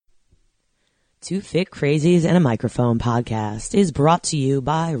Two Fit Crazies and a Microphone podcast is brought to you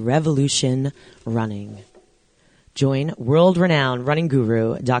by Revolution Running. Join world-renowned running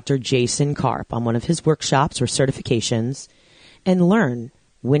guru Dr. Jason Karp on one of his workshops or certifications and learn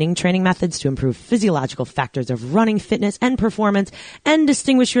winning training methods to improve physiological factors of running fitness and performance and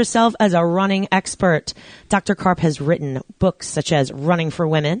distinguish yourself as a running expert. Dr. Karp has written books such as Running for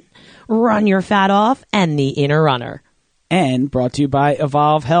Women, Run Your Fat Off, and The Inner Runner. And brought to you by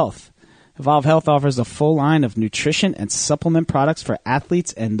Evolve Health. Evolve Health offers a full line of nutrition and supplement products for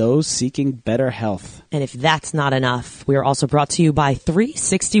athletes and those seeking better health. And if that's not enough, we are also brought to you by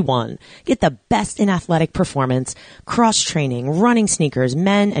 361. Get the best in athletic performance, cross-training, running sneakers,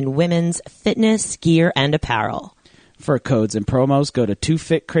 men and women's fitness, gear, and apparel. For codes and promos, go to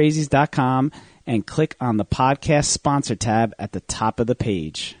twofitcrazies.com and click on the podcast sponsor tab at the top of the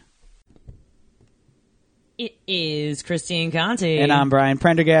page. It is Christine Conti. And I'm Brian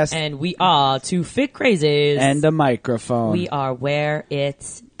Prendergast. And we are Two Fit Crazies. And a microphone. We are where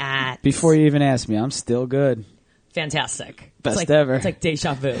it's at. Before you even ask me, I'm still good. Fantastic. Best ever. It's like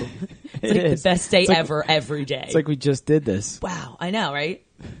deja vu. It's like is. the best day It's like- ever, every day. It's like we just did this. Wow, I know, right?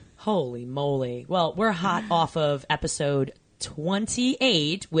 Holy moly. Well, we're hot off of episode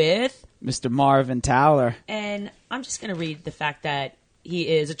 28 with... Mr. Marvin Towler. And I'm just going to read the fact that he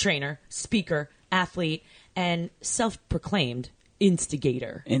is a trainer, speaker, athlete, and self-proclaimed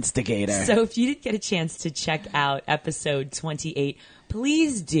instigator. So if you didn't get a chance to check out episode 28,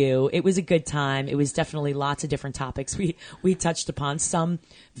 please do. It was a good time. It was definitely lots of different topics we touched upon, some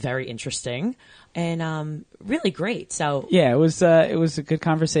very interesting and really great. So Yeah, it was a good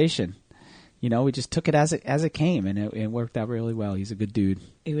conversation. You know, we just took it as it came, and it worked out really well. He's a good dude.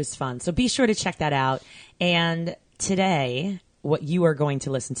 it was fun. So be sure to check that out. And today, what you are going to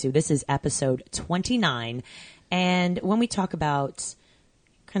listen to, this is episode 29. And when we talk about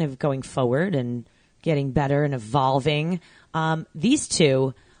kind of going forward and getting better and evolving, these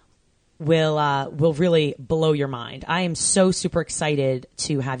two will really blow your mind. I am so super excited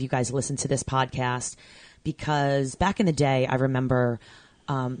to have you guys listen to this podcast because back in the day, I remember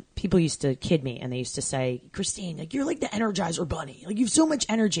people used to kid me and they used to say, Christine, like, you're like the Energizer Bunny. Like, you have so much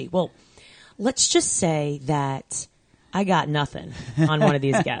energy. Well, let's just say that I got nothing on one of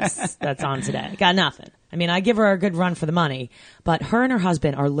these guests that's on today. Got nothing. I mean, I give her a good run for the money, but her and her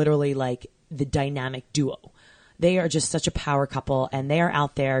husband are literally like the dynamic duo. They are just such a power couple, and they are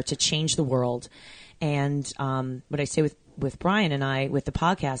out there to change the world. And what I say with Brian and I with the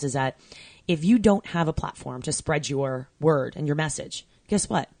podcast is that if you don't have a platform to spread your word and your message, guess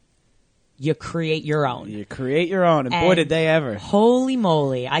what? You create your own. You create your own, and boy, did they ever. Holy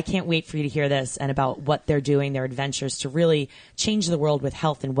moly. I can't wait for you to hear this and about what they're doing, their adventures to really change the world with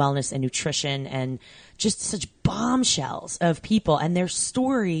health and wellness and nutrition and just such bombshells of people. And their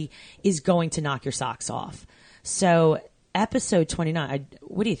story is going to knock your socks off. So episode 29,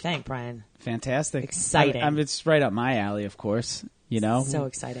 what do you think, Brian? Fantastic. Exciting. It's right up my alley, of course. You know, So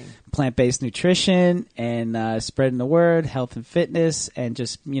exciting. plant-based nutrition and spreading the word, health and fitness, and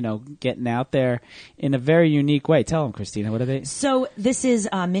just, you know, getting out there in a very unique way. Tell them, Christina, what are they? So this is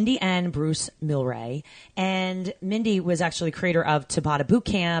Mindy and Bruce Milray, and Mindy was actually creator of Tabata Boot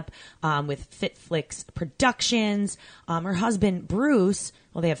Camp with FitFlix Productions. Her husband Bruce,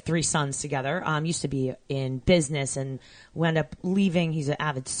 well, they have 3 sons together. Used to be in business and wound up leaving. He's an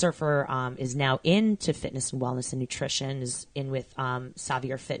avid surfer. Is now into fitness and wellness and nutrition. Is in with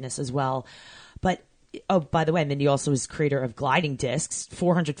Xavier Fitness as well, but. Oh, by the way, Mindy also is creator of Gliding Discs,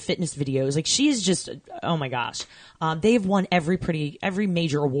 400 fitness videos. Like, she's just, oh my gosh. They've won every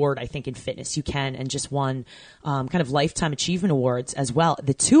major award, I think, in fitness you can, and just won kind of lifetime achievement awards as well.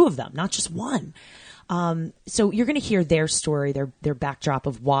 The 2 of them, not just one. So you're going to hear their story, their backdrop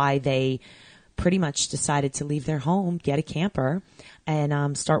of why they pretty much decided to leave their home, get a camper,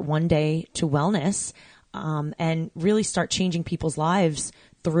 and start One Day to Wellness, and really start changing people's lives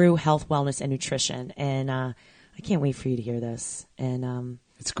through health, wellness, and nutrition. And I can't wait for you to hear this. And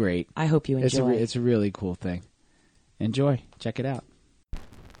It's great. I hope you enjoy. It's a really cool thing. Enjoy. Check it out.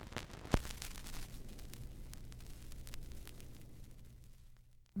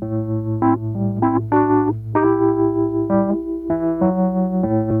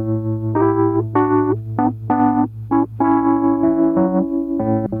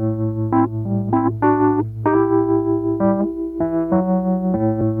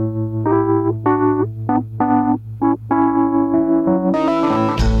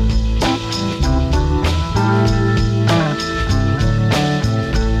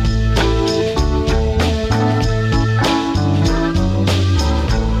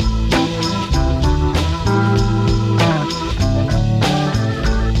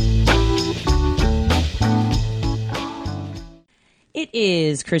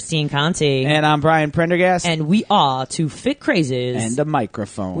 is Christine Conti. And I'm Brian Prendergast. And we are Two Fit Crazies. And the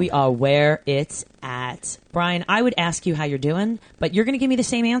microphone. We are where it's at. Brian, I would ask you how you're doing, but you're going to give me the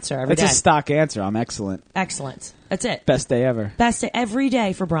same answer every day. It's a stock answer. I'm excellent. Excellent. That's it. Best day ever. Best day. Every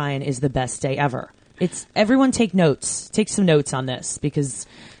day for Brian is the best day ever. Everyone take notes. Take some notes on this because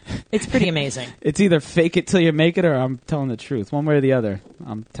it's pretty amazing. It's either fake it till you make it or I'm telling the truth. One way or the other,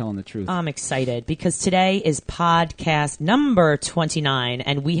 I'm telling the truth. I'm excited because today is podcast number 29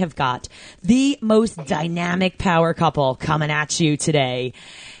 and we have got the most dynamic power couple coming at you today.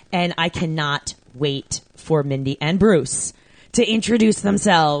 And I cannot wait for Mindy and Bruce to introduce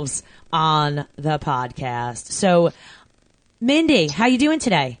themselves on the podcast. So, Mindy, how you doing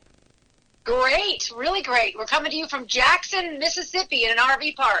today? Great, really great. We're coming to you from Jackson, Mississippi in an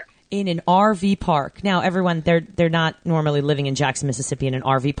RV park. In an RV park. Now, everyone, they're not normally living in Jackson, Mississippi in an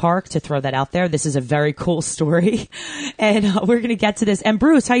RV park, to throw that out there. This is a very cool story, and we're going to get to this. And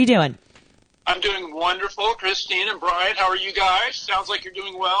Bruce, how you doing? I'm doing wonderful. Christine and Brian, how are you guys? Sounds like you're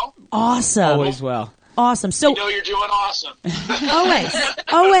doing well. Awesome. Always well. Awesome. So, you know you're doing awesome.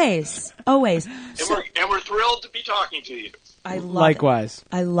 Always. And we're thrilled to be talking to you. I love Likewise.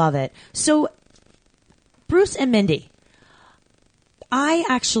 it. I love it. So, Bruce and Mindy, I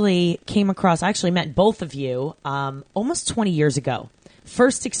actually met both of you almost 20 years ago.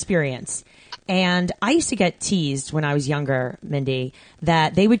 First experience. And I used to get teased when I was younger, Mindy,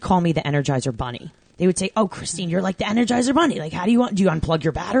 that they would call me the Energizer Bunny. They would say, "Oh, Christine, you're like the Energizer Bunny. Like, do you unplug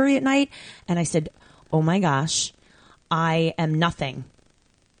your battery at night?" And I said, "Oh my gosh, I am nothing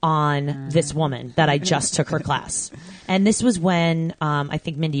on this woman that I just took her class." And this was when I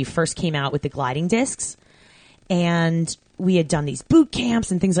think, Mindy, you first came out with the gliding discs. And we had done these boot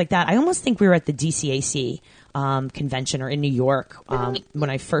camps and things like that. I almost think we were at the DCAC convention or in New York when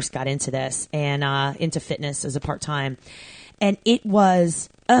I first got into this and into fitness as a part-time. And it was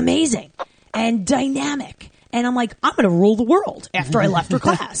amazing and dynamic. And I'm like, I'm going to rule the world after I left her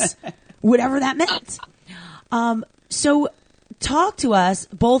class, whatever that meant. So talk to us,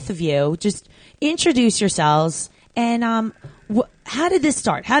 both of you. Just introduce yourselves. And how did this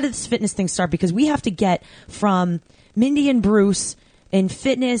start? How did this fitness thing start? Because we have to get from Mindy and Bruce in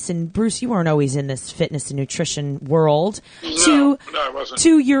fitness, and Bruce, you weren't always in this fitness and nutrition world, No, I wasn't.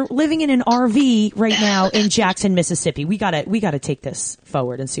 to you're living in an RV right now in Jackson, Mississippi. We gotta take this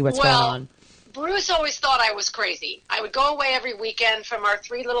forward and see what's going on. Bruce always thought I was crazy. I would go away every weekend from our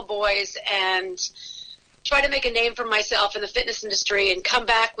 3 little boys and try to make a name for myself in the fitness industry and come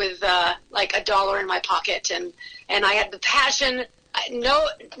back with like $1 in my pocket. And I had the passion,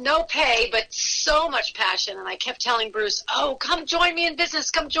 no pay, but so much passion. And I kept telling Bruce, "Oh, come join me in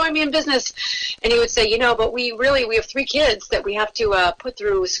business. Come join me in business." And he would say, but we have 3 kids that we have to put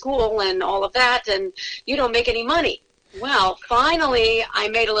through school and all of that. And you don't make any money. Well, finally I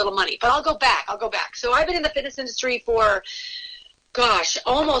made a little money, but I'll go back. So I've been in the fitness industry for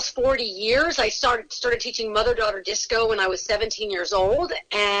almost 40 years. I started teaching mother-daughter disco when I was 17 years old,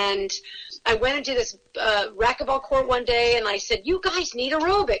 and I went into this racquetball court one day, and I said, "You guys need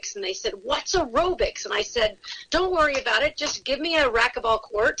aerobics." And they said, "What's aerobics?" And I said, "Don't worry about it. Just give me a racquetball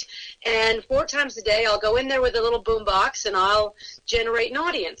court, and 4 times a day I'll go in there with a little boom box, and I'll generate an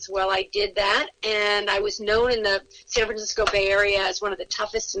audience." Well, I did that, and I was known in the San Francisco Bay Area as one of the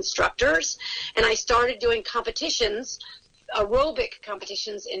toughest instructors, and I started doing competitions, aerobic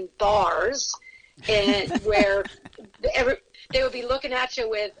competitions in bars, and where they would be looking at you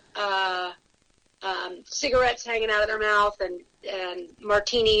with cigarettes hanging out of their mouth and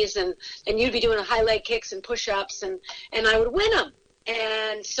martinis, and you'd be doing high leg kicks and push-ups, and I would win them.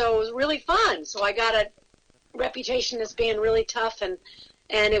 And so it was really fun. So I got a reputation as being really tough, and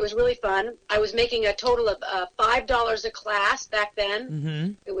it was really fun. I was making a total of $5 a class back then.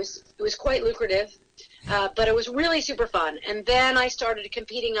 Mm-hmm. It was quite lucrative. But it was really super fun. And then I started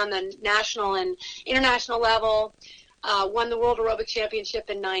competing on the national and international level, won the World Aerobic Championship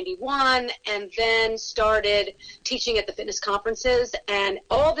in '91, and then started teaching at the fitness conferences. And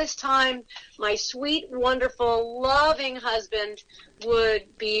all this time, my sweet, wonderful, loving husband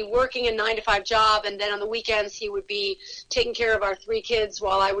would be working a 9-to-5 job, and then on the weekends he would be taking care of our 3 kids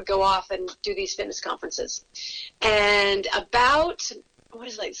while I would go off and do these fitness conferences. And about,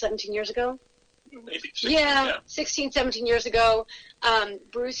 17 years ago? Maybe 16, 16, 17 years ago,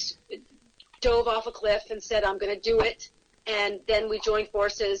 Bruce dove off a cliff and said, "I'm going to do it." And then we joined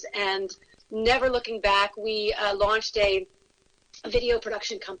forces, and never looking back, we launched a video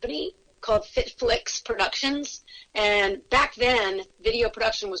production company called FitFlix Productions. And back then, video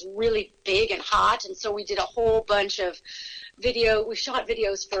production was really big and hot, and so we did a whole bunch of video. We shot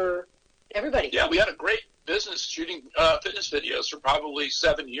videos for everybody. Yeah, we had a great business shooting fitness videos for probably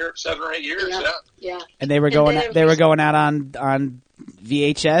 7 or 8 years. Yeah. And they were going out on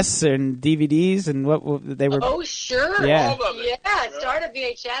VHS and DVDs and what they were. Oh, sure. Yeah. All of it. Yeah, it started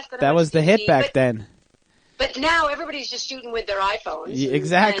VHS. Then That was the hit back then. But now everybody's just shooting with their iPhones. Yeah,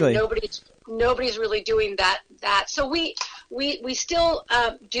 exactly. And nobody's really doing that. So we still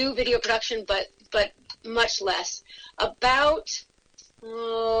do video production, but much less. About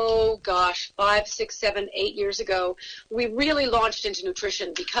 5, 6, 7, 8 years ago, we really launched into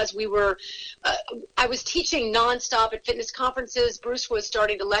nutrition because we were. I was teaching nonstop at fitness conferences. Bruce was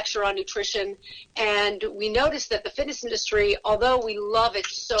starting to lecture on nutrition, and we noticed that the fitness industry, although we love it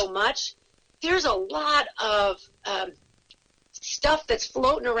so much, there's a lot of stuff that's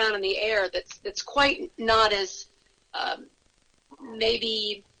floating around in the air that's quite not as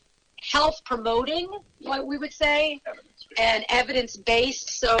maybe health promoting, what we would say, and evidence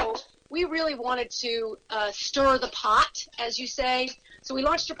based. So we really wanted to stir the pot, as you say. So we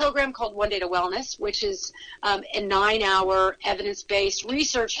launched a program called One Day to Wellness, which is a 9-hour evidence-based,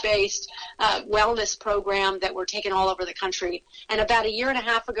 research-based wellness program that we're taking all over the country. And about 1.5 years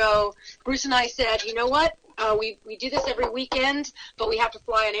ago, Bruce and I said, you know what? We do this every weekend, but we have to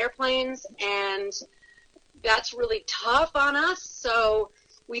fly on airplanes, and that's really tough on us. So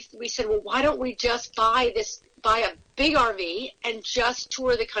we said, well, why don't we just buy a big RV and just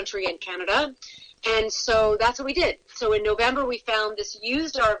tour the country and Canada? And so that's what we did. So in November, we found this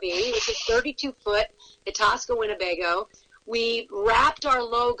used RV, which is 32-foot, Itasca, Winnebago. We wrapped our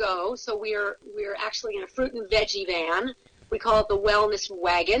logo, so we're actually in a fruit and veggie van. We call it the Wellness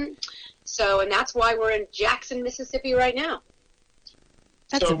Wagon. So, and that's why we're in Jackson, Mississippi right now.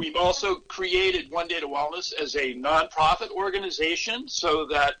 So we've also created One Day to Wellness as a nonprofit organization so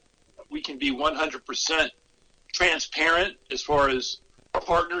that we can be 100% transparent as far as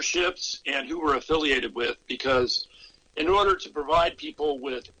partnerships and who we're affiliated with, because in order to provide people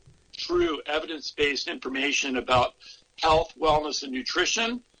with true evidence-based information about health, wellness, and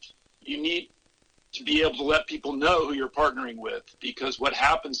nutrition, you need to be able to let people know who you're partnering with, because what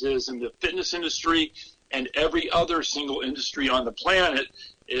happens is in the fitness industry and every other single industry on the planet,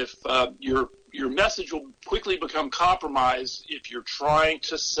 if your message will quickly become compromised if you're trying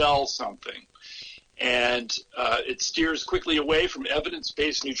to sell something. And it steers quickly away from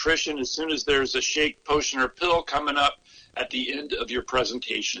evidence-based nutrition as soon as there's a shake, potion, or pill coming up at the end of your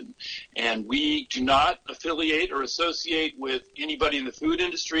presentation. And we do not affiliate or associate with anybody in the food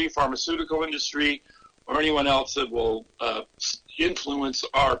industry, pharmaceutical industry, or anyone else that will influence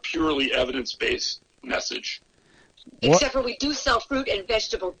our purely evidence-based message. Except for we do sell fruit and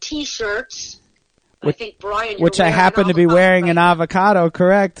vegetable T-shirts. I think, Brian, which I happen to be wearing an avocado,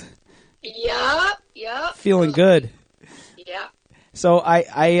 correct? Yeah. Feeling good. Yeah. So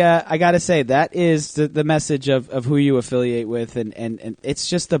I got to say, that is the message of who you affiliate with, and it's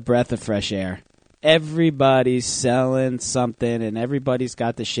just a breath of fresh air. Everybody's selling something, and everybody's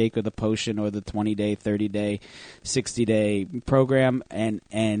got the shake or the potion or the 20-day, 30-day, 60-day program, and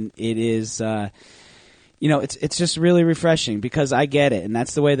it is it's just really refreshing because I get it, and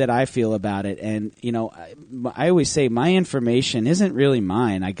that's the way that I feel about it. And, I always say my information isn't really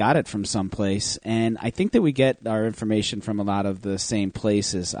mine. I got it from someplace, and I think that we get our information from a lot of the same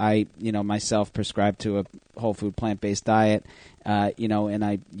places. I, myself prescribe to a whole food plant-based diet, and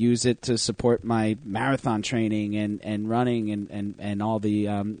I use it to support my marathon training and running and all the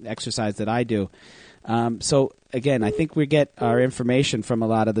exercise that I do. So, again, I think we get our information from a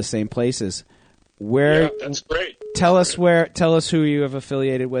lot of the same places. Yeah, that's great. Tell us who you have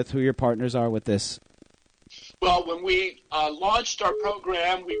affiliated with, who your partners are with this. Well, when we launched our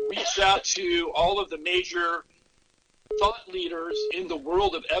program, we reached out to all of the major thought leaders in the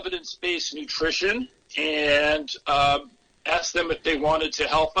world of evidence-based nutrition and asked them if they wanted to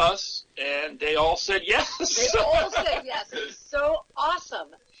help us, and they all said yes. They all said yes. It's so awesome.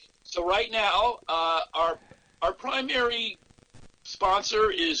 So right now, our primary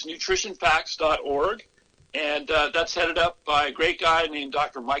sponsor is nutritionfacts.org, and that's headed up by a great guy named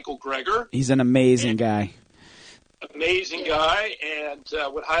Dr. Michael Greger. He's an amazing guy. Amazing guy, and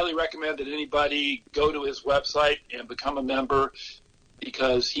would highly recommend that anybody go to his website and become a member,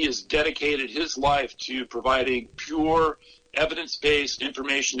 because he has dedicated his life to providing pure evidence-based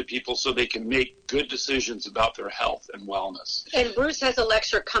information to people so they can make good decisions about their health and wellness. And Bruce has a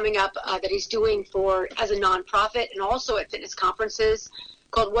lecture coming up that he's doing as a nonprofit and also at fitness conferences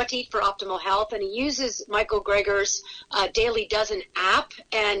called What to Eat for Optimal Health, and he uses Michael Greger's Daily Dozen app,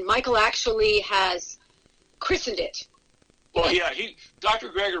 and Michael actually has christened it Well, yeah, Dr.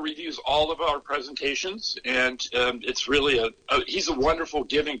 Greger reviews all of our presentations, and it's really he's a wonderful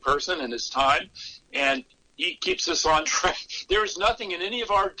giving person in his time, and he keeps us on track. There is nothing in any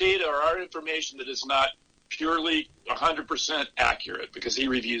of our data or our information that is not purely 100% accurate because he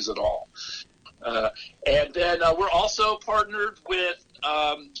reviews it all. And then we're also partnered with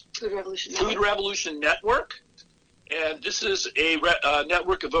Food Revolution Network, and this is a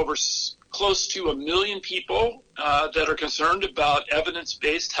network of over close to 1 million people that are concerned about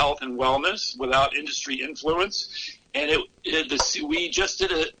evidence-based health and wellness without industry influence. And we just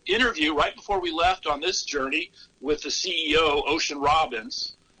did an interview right before we left on this journey with the CEO, Ocean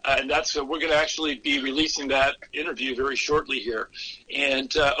Robbins. And we're going to actually be releasing that interview very shortly here.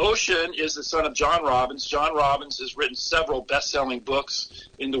 And Ocean is the son of John Robbins. John Robbins has written several best-selling books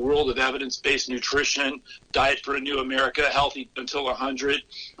in the world of evidence-based nutrition, Diet for a New America, Healthy Until 100.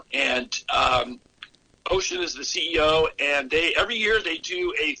 And Ocean is the CEO, and every year they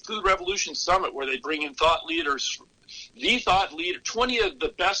do a Food Revolution Summit where they bring in thought leaders, 20 of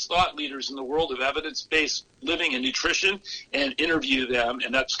the best thought leaders in the world of evidence-based living and nutrition, and interview them,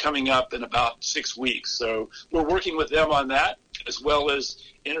 and that's coming up in about 6 weeks. So we're working with them on that, as well as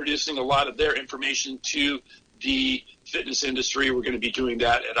introducing a lot of their information to the fitness industry. We're going to be doing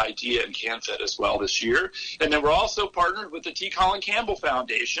that at IDEA and CanFit as well this year. And then we're also partnered with the T. Colin Campbell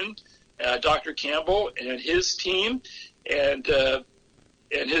Foundation, Dr. Campbell and his team, and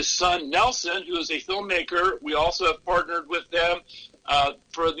his son Nelson, who is a filmmaker. We also have partnered with them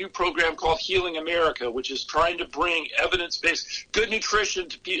for a new program called Healing America, which is trying to bring evidence-based good nutrition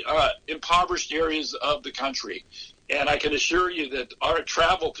to impoverished areas of the country. And I can assure you that our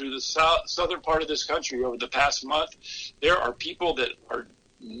travel through the southern part of this country over the past month, there are people that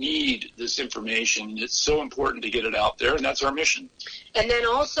need this information. It's so important to get it out there, and that's our mission. And then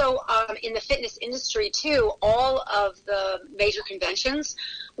also in the fitness industry, too, all of the major conventions,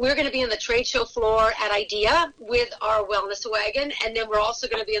 we're going to be on the trade show floor at IDEA with our wellness wagon, and then we're also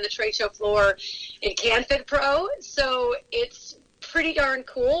going to be on the trade show floor in CanFit Pro. So it's pretty darn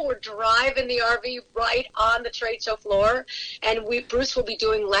cool. We're driving the RV right on the trade show floor, and Bruce will be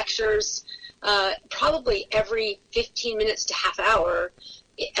doing lectures probably every 15 minutes to half hour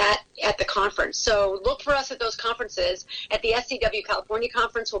at the conference. So look for us at those conferences. At the SCW California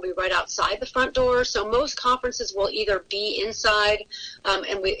conference, we'll be right outside the front door. So most conferences will either be inside, and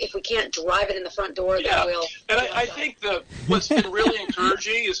if we can't drive it in the front door, then we'll. And I think what's been really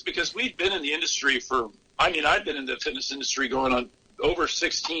encouraging is because we've been in the industry I've been in the fitness industry going on over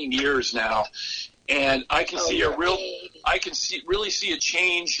 16 years now, and I can really see a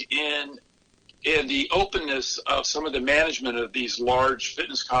change in the openness of some of the management of these large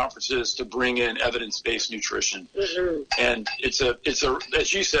fitness conferences to bring in evidence-based nutrition. Mm-hmm. And it's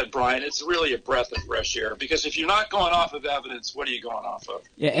as you said, Brian, it's really a breath of fresh air, because if you're not going off of evidence, what are you going off of?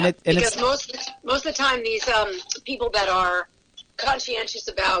 Yeah, because most of the time these people that are conscientious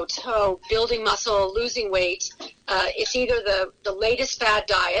about building muscle, losing weight, it's either the latest fad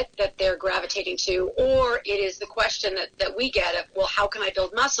diet that they're gravitating to, or it is the question that we get of, well, how can I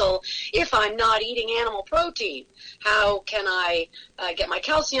build muscle if I'm not eating animal protein? How can I get my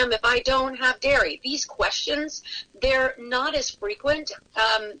calcium if I don't have dairy? These questions, they're not as frequent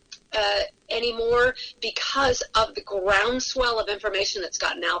anymore because of the groundswell of information that's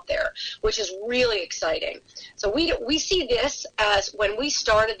gotten out there, which is really exciting. So we see this as, when we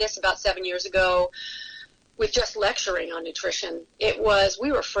started this about 7 years ago with just lecturing on nutrition,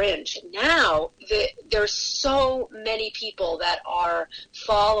 we were fringe. Now there's so many people that are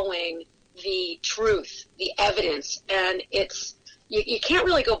following the truth, the evidence, and you can't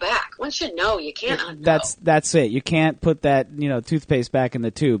really go back. Once you know, you can't unknow. That's it. You can't put that toothpaste back in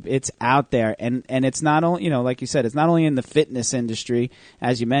the tube. It's out there, and it's not only like you said, it's not only in the fitness industry,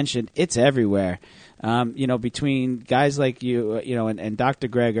 as you mentioned. It's everywhere. Between guys like you, and Dr.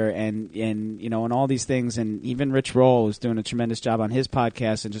 Greger, and all these things, and even Rich Roll is doing a tremendous job on his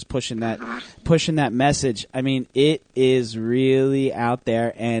podcast and just pushing that message. I mean, it is really out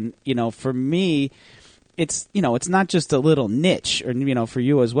there, and for me, it's not just a little niche, or for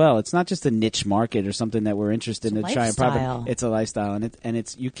you as well. It's not just a niche market or something that we're interested in to try and profit. It's a lifestyle, and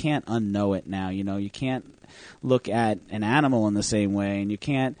it's you can't unknow it now. You can't look at an animal in the same way, and you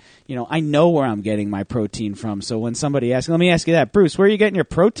can't. I know where I'm getting my protein from. So when somebody asks, let me ask you that, Bruce, where are you getting your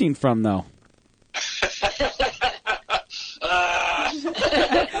protein from, though?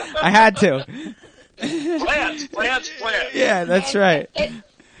 I had to. Plants. Yeah, that's right.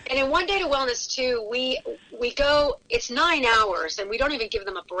 And in One Day to Wellness too, we go. It's 9 hours, and we don't even give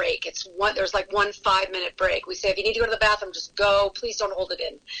them a break. There's like 1 5-minute break. We say if you need to go to the bathroom, just go. Please don't hold it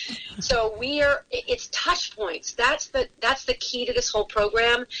in. So it's touch points. That's the key to this whole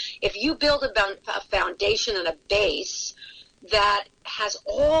program. If you build a foundation and a base that has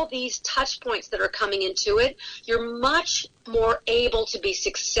all these touch points that are coming into it, you're much more able to be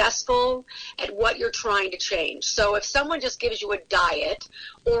successful at what you're trying to change. So if someone just gives you a diet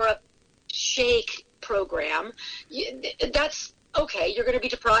or a shake program, that's okay. You're going to be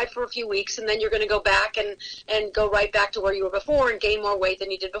deprived for a few weeks, and then you're going to go back and go right back to where you were before and gain more weight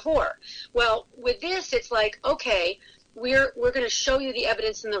than you did before. Well, with this, it's like, okay, we're going to show you the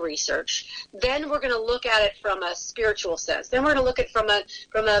evidence and the research. Then we're going to look at it from a spiritual sense. Then we're going to look at it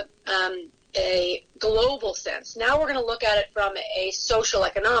from a global sense. Now we're going to look at it from a social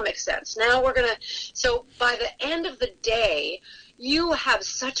economic sense. So by the end of the day, you have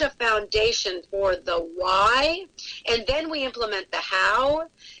such a foundation for the why, and then we implement the how.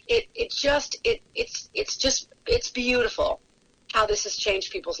 It's beautiful how this has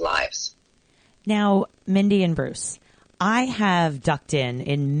changed people's lives. Now, Mindy and Bruce, I have ducked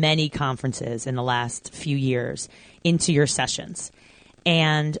in many conferences in the last few years into your sessions,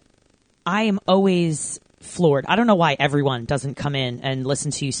 and I am always floored. I don't know why everyone doesn't come in and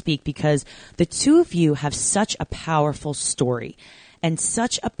listen to you speak, because the two of you have such a powerful story and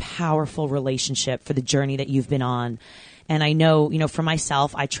such a powerful relationship for the journey that you've been on. And I know, for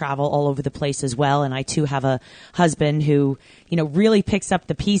myself, I travel all over the place as well. And I too have a husband who, really picks up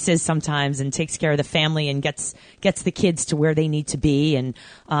the pieces sometimes and takes care of the family and gets the kids to where they need to be, and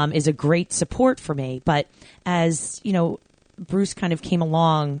is a great support for me. But as, Bruce kind of came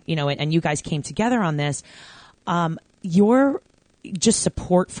along, and you guys came together on this, your just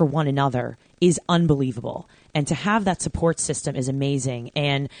support for one another is unbelievable. And to have that support system is amazing.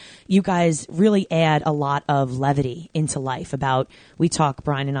 And you guys really add a lot of levity into life. We talk,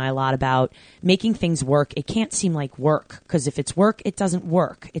 Brian and I, a lot about making things work. It can't seem like work, because if it's work, it doesn't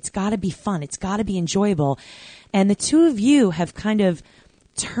work. It's got to be fun. It's got to be enjoyable. And the two of you have kind of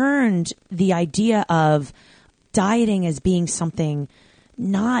turned the idea of dieting as being something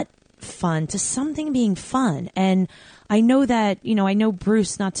not fun to something being fun. And I know that, I know,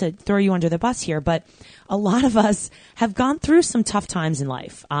 Bruce, not to throw you under the bus here, but a lot of us have gone through some tough times in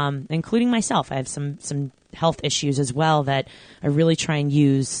life, including myself. I have some health issues as well that I really try and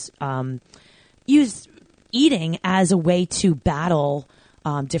use eating as a way to battle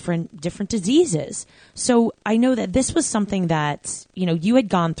different diseases. So I know that this was something that, you had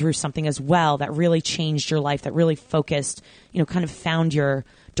gone through something as well that really changed your life, that really focused, kind of found your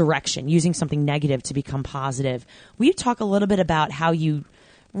direction, using something negative to become positive. Will you talk a little bit about how you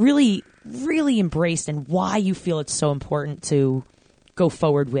really, really embraced and why you feel it's so important to go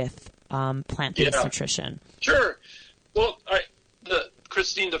forward with plant-based nutrition? Sure. Well,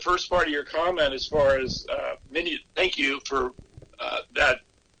 Christine, the first part of your comment, as far as Mindy, thank you for that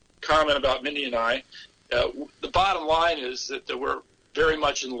comment about Mindy and I. The bottom line is that we're very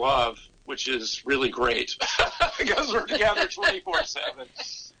much in love, which is really great because we're together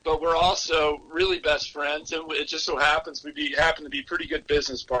 24/7. But we're also really best friends, and it just so happens we happen to be pretty good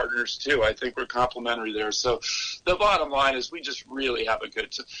business partners too. I think we're complementary there. So the bottom line is we just really have a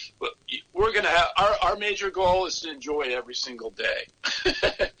good time. We're going to have our major goal is to enjoy every single day,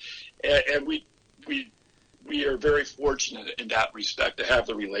 and we are very fortunate in that respect to have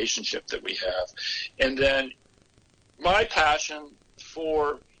the relationship that we have. And then my passion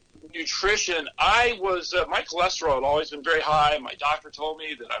for nutrition, my cholesterol had always been very high. My doctor told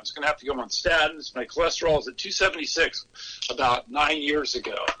me that I was going to have to go on statins. My cholesterol was at 276 about 9 years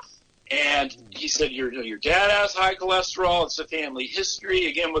ago. And he said, your dad has high cholesterol. It's a family history,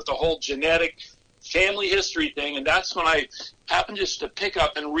 again, with the whole genetic family history thing. And that's when I happened just to pick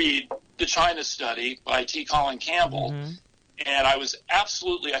up and read the China Study by T. Colin Campbell. Mm-hmm. And I was I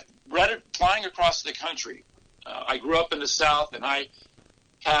read it flying across the country. I grew up in the South, and I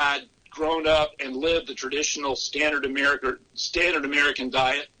had grown up and lived the traditional standard American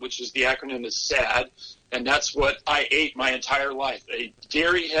diet, which is the acronym is SAD, and that's what I ate my entire life: a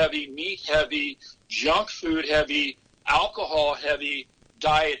dairy-heavy, meat-heavy, junk food-heavy, alcohol-heavy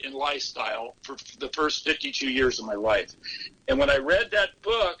diet and lifestyle for the first 52 years of my life. And when I read that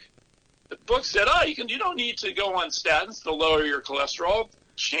book, the book said, you don't need to go on statins to lower your cholesterol.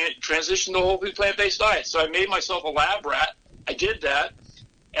 Transition to whole food plant-based diet. So I made myself a lab rat. I did that.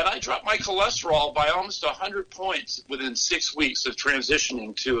 And I dropped my cholesterol by almost 100 points within 6 weeks of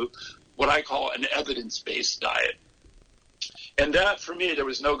transitioning to what I call an evidence-based diet. And that, for me, there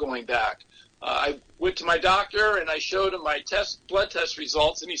was no going back. I went to my doctor and I showed him my blood test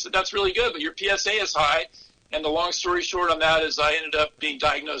results, and he said, "That's really good, but your PSA is high." And the long story short on that is I ended up being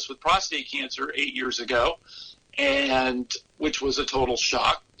diagnosed with prostate cancer 8 years ago, and which was a total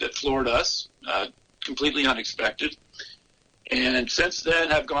shock that floored us, completely unexpected. And since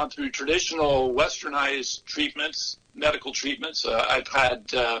then, I've gone through traditional westernized treatments, medical treatments. I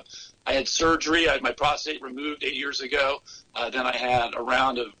had surgery. I had my prostate removed 8 years ago. Then I had a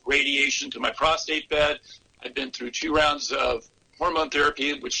round of radiation to my prostate bed. I've been through 2 rounds of hormone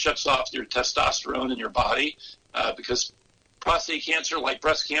therapy, which shuts off your testosterone in your body, because prostate cancer, like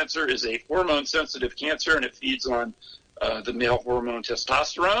breast cancer, is a hormone-sensitive cancer, and it feeds on the male hormone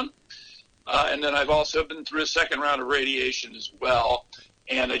testosterone. And then I've also been through a second round of radiation as well.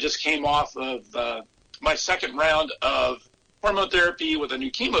 And I just came off of my second round of hormone therapy with a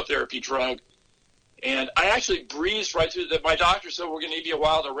new chemotherapy drug. And I actually breezed right through that. My doctor said, "We're going to give you a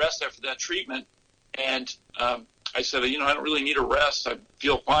while to rest after that treatment." And I said, I don't really need a rest. I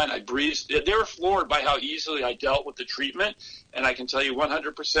feel fine. I breezed. They were floored by how easily I dealt with the treatment. And I can tell you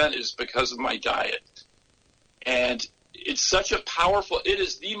 100% is because of my diet. And it's such a it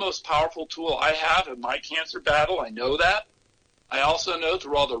is the most powerful tool I have in my cancer battle. I know that. I also know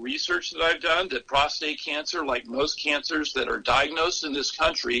through all the research that I've done that prostate cancer, like most cancers that are diagnosed in this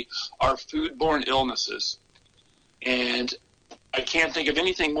country, are foodborne illnesses. And I can't think of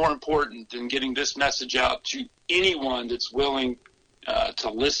anything more important than getting this message out to anyone that's willing to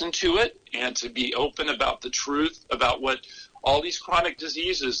listen to it and to be open about the truth about what all these chronic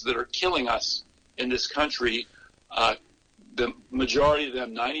diseases that are killing us in this country, the majority of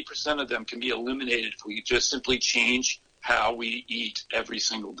them, 90% of them, can be eliminated if we just simply change how we eat every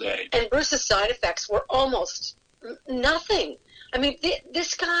single day. And Bruce's side effects were almost nothing. I mean,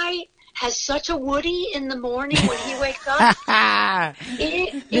 this guy has such a Woody in the morning when he wakes up.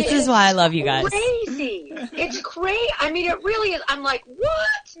 This is why I love you guys. Crazy. It's crazy. I mean, it really is. I'm like,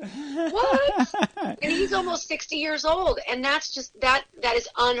 what? And he's almost 60 years old, and that's just that is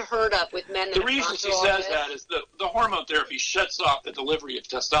unheard of with men. The reason she says that is the hormone therapy shuts off the delivery of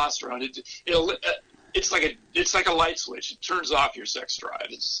testosterone. It's like a light switch. It turns off your sex drive.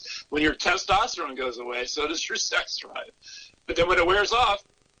 When your testosterone goes away, so does your sex drive. But then when it wears off,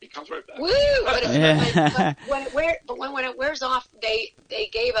 it comes right back. Woo! But when it wears off, they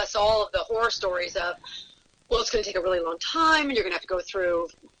gave us all of the horror stories of, well, it's going to take a really long time, and you're going to have to go through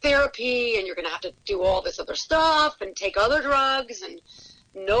therapy, and you're going to have to do all this other stuff and take other drugs. And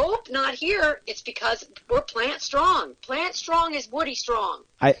nope, not here. It's because we're plant strong. Plant strong is Woody strong.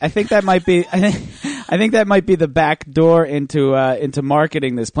 I think that might be. I think that might be the back door into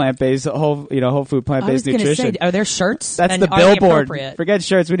marketing this plant-based whole food plant-based nutrition. Say, are there shirts? That's the billboard. Forget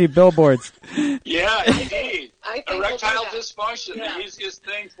shirts. We need billboards. Yeah, indeed. Erectile dysfunction, the easiest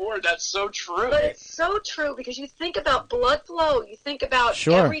thing for it. That's so true. But it's so true because you think about blood flow. You think about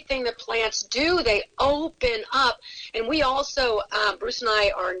everything that plants do. They open up. And we also, Bruce and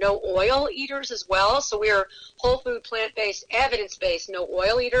I are no oil eaters as well. So we're whole food, plant-based, evidence-based, no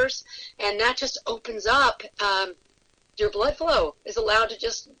oil eaters. And that just opens up. Your blood flow is allowed to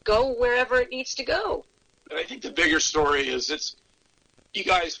just go wherever it needs to go. And I think the bigger story is you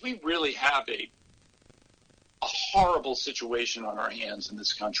guys, we really have a horrible situation on our hands in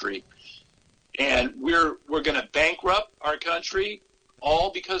this country, and we're going to bankrupt our country all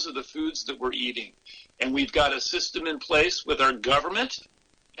because of the foods that we're eating. And we've got a system in place with our government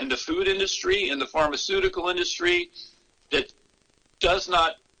and the food industry and the pharmaceutical industry that it's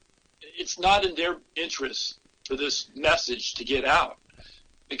not in their interest for this message to get out,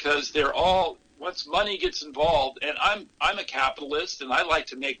 because once money gets involved, and I'm a capitalist and I like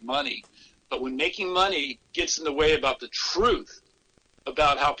to make money. But when making money gets in the way about the truth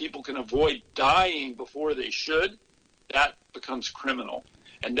about how people can avoid dying before they should, that becomes criminal.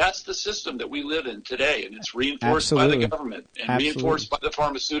 And that's the system that we live in today. And it's reinforced by the government and reinforced by the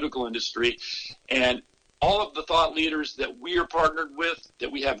pharmaceutical industry. And all of the thought leaders that we are partnered with,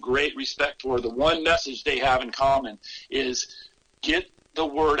 that we have great respect for, the one message they have in common is get the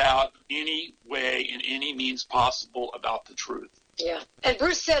word out any way, in any means possible about the truth. Yeah. And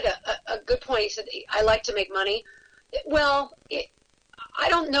Bruce said a good point. He said, I like to make money. Well, I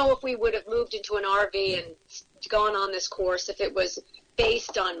don't know if we would have moved into an RV and gone on this course if it was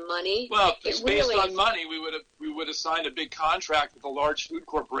based on money. Well, if it's based on money, we would have signed a big contract with a large food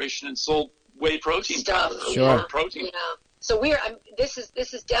corporation and sold whey protein powder. Sure. Protein. Yeah. So this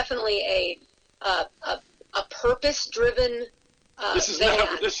is definitely a purpose-driven This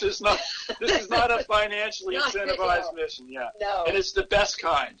is not a financially incentivized mission. Yeah. No. And it's the best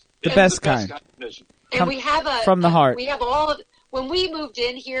kind. The best kind. Mission. And we have from the heart. We have all when we moved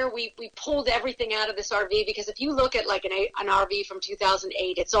in here, we pulled everything out of this RV, because if you look at like an RV from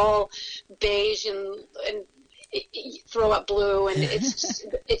 2008, it's all beige and throw up blue, and it's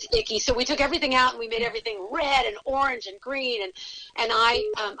icky. So we took everything out and we made everything red and orange and green, and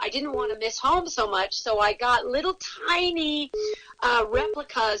I didn't want to miss home so much, so I got little tiny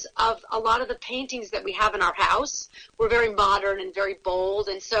replicas of a lot of the paintings that we have in our house. We're very modern and very bold,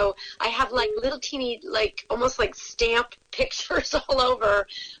 and so I have like little teeny, like almost like stamp pictures all over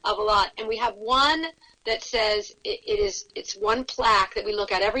of a lot. And we have one that says it's one plaque that we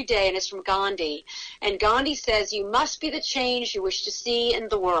look at every day, and it's from Gandhi. And Gandhi says, "You must be the change you wish to see in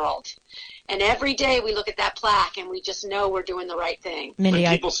the world." And every day we look at that plaque and we just know we're doing the right thing. Mindy,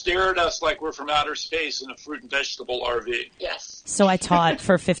 when people stare at us like we're from outer space in a fruit and vegetable RV. Yes. So I taught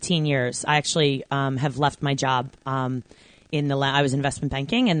for 15 years. I actually have left my job I was investment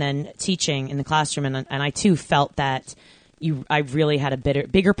banking and then teaching in the classroom, and I too felt that I really had a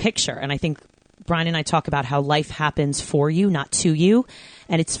bigger picture. And I think Brian and I talk about how life happens for you, not to you.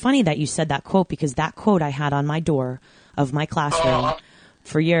 And it's funny that you said that quote, because that quote I had on my door of my classroom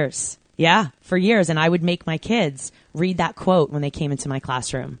for years. Yeah, for years. And I would make my kids read that quote when they came into my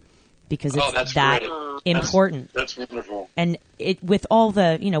classroom, because it's that important. That's wonderful. And with all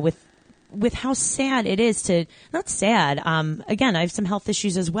the, with how sad it is not sad. Again, I have some health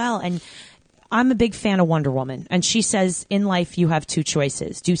issues as well. And I'm a big fan of Wonder Woman. And she says, in life, you have two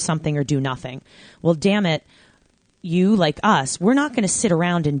choices: do something or do nothing. Well, damn it. You, like us, we're not going to sit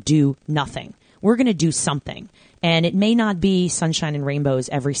around and do nothing. We're going to do something. And it may not be sunshine and rainbows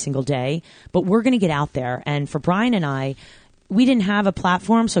every single day, but we're going to get out there. And for Brian and I, we didn't have a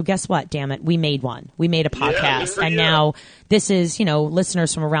platform, so guess what? Damn it, we made one. We made a podcast, and now this is,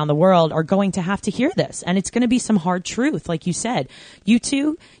 listeners from around the world are going to have to hear this, and it's going to be some hard truth, like you said. You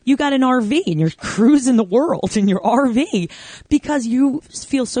two, you got an RV, and you're cruising the world in your RV because you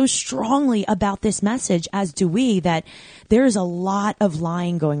feel so strongly about this message, as do we, that there's a lot of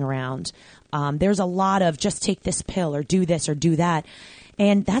lying going around. There's a lot of just take this pill or do this or do that,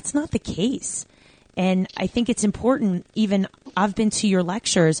 and that's not the case. And I think it's important. Even I've been to your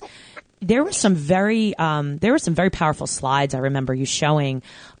lectures. There were some very powerful slides I remember you showing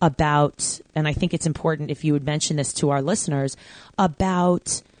about, and I think it's important if you would mention this to our listeners,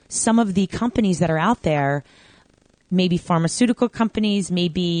 about some of the companies that are out there, maybe pharmaceutical companies,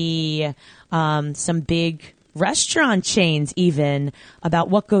 maybe some big restaurant chains, even, about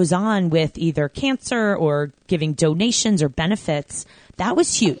what goes on with either cancer or giving donations or benefits. That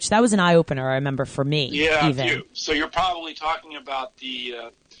was huge. That was an eye-opener, I remember, for me. Yeah, even. So you're probably talking about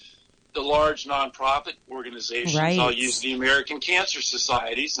the large nonprofit organizations. Right. I'll use the American Cancer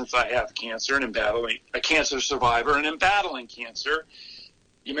Society, since I have cancer and am battling a cancer survivor and am battling cancer.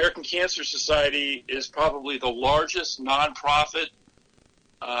 The American Cancer Society is probably the largest nonprofit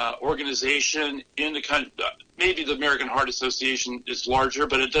organization in the country. Maybe the American Heart Association is larger,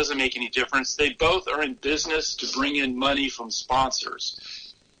 but it doesn't make any difference. They both are in business to bring in money from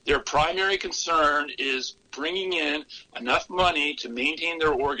sponsors. Their primary concern is bringing in enough money to maintain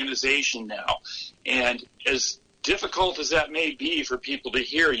their organization now. And as difficult as that may be for people to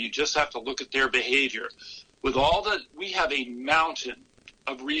hear, you just have to look at their behavior. We have a mountain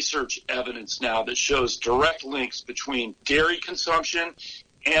of research evidence now that shows direct links between dairy consumption,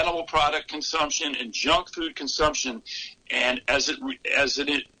 animal product consumption, and junk food consumption, and as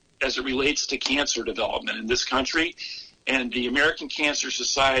it relates to cancer development in this country. And the American Cancer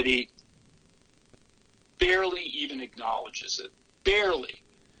Society barely even acknowledges it. Barely.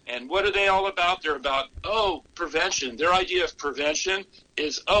 And what are they all about? They're about, prevention. Their idea of prevention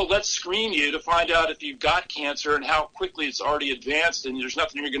is, let's screen you to find out if you've got cancer and how quickly it's already advanced, and there's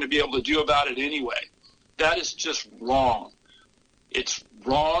nothing you're going to be able to do about it anyway. That is just wrong. It's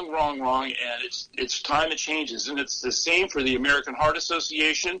wrong, and it's time it changes. And it's the same for the American Heart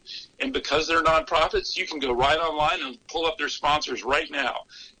Association. And because they're nonprofits, you can go right online and pull up their sponsors right now.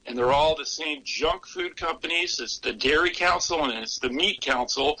 And they're all the same junk food companies. It's the Dairy Council and it's the Meat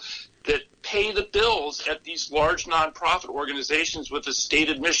Council that pay the bills at these large nonprofit organizations with the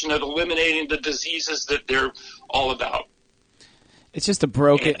stated mission of eliminating the diseases that they're all about. It's just a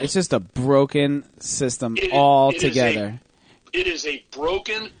broken system altogether. It is a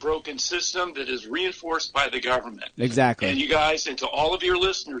broken system that is reinforced by the government. Exactly. And you guys, and to all of your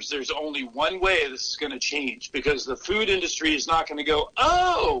listeners, there's only one way this is going to change, because the food industry is not going to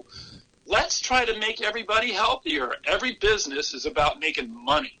go, let's try to make everybody healthier. Every business is about making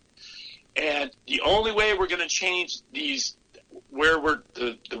money. And the only way we're going to change these, where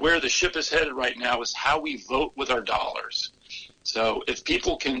the ship is headed right now, is how we vote with our dollars. So if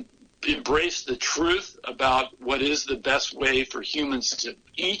people can embrace the truth about what is the best way for humans to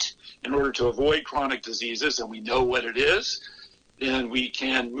eat in order to avoid chronic diseases, and we know what it is, then we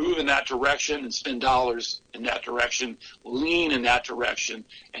can move in that direction and spend dollars in that direction, lean in that direction,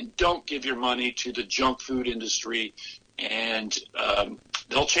 and don't give your money to the junk food industry, and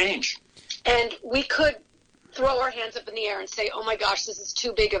they'll change. And we could throw our hands up in the air and say, oh my gosh, this is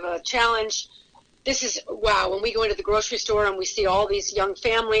too big of a challenge. This is, wow, when we go into the grocery store and we see all these young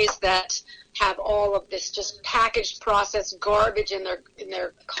families that have all of this just packaged, processed garbage in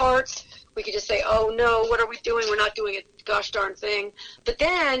their carts, we could just say, oh no, what are we doing? We're not doing a gosh darn thing. But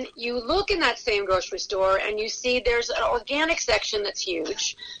then you look in that same grocery store and you see there's an organic section that's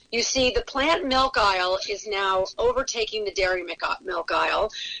huge. You see the plant milk aisle is now overtaking the dairy milk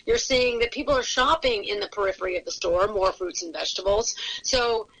aisle. You're seeing that people are shopping in the periphery of the store, more fruits and vegetables.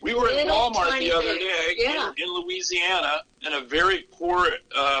 So we were at Walmart the other day in Louisiana, in a very poor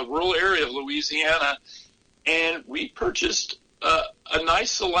rural area of Louisiana, and we purchased a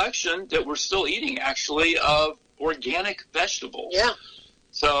nice selection that we're still eating, actually, of organic vegetables. Yeah.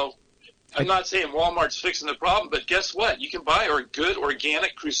 So I'm not saying Walmart's fixing the problem, but guess what? You can buy good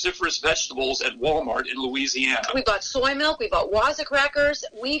organic cruciferous vegetables at Walmart in Louisiana. We bought soy milk. We bought Waza crackers.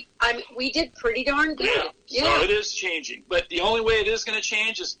 We did pretty darn good. Yeah. So it is changing, but the only way it is going to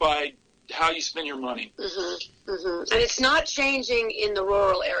change is by how you spend your money. Mm-hmm. Mm-hmm. And it's not changing in the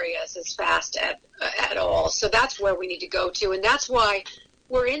rural areas as fast at all. So that's where we need to go to, and that's why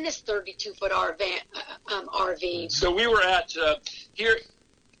we're in this 32-foot RV. So we were at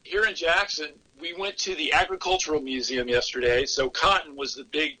here in Jackson. We went to the Agricultural Museum yesterday. So cotton was the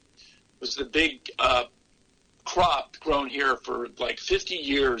big crop grown here for like 50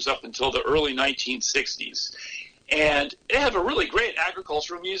 years up until the early 1960s. And they have a really great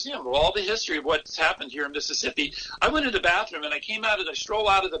agricultural museum with all the history of what's happened here in Mississippi. I went to the bathroom, and I stroll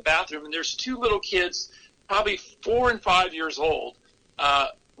out of the bathroom, and there's two little kids, probably 4 and 5 years old,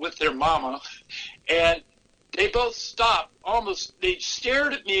 with their mama. And they both stopped they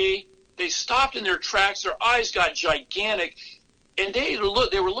stared at me. They stopped in their tracks. Their eyes got gigantic. And they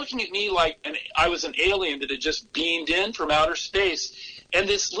were looking at me like I was an alien that had just beamed in from outer space. And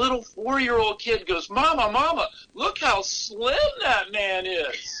this little 4-year-old kid goes, Mama, look how slim that man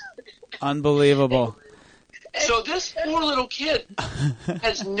is. Unbelievable. So this poor little kid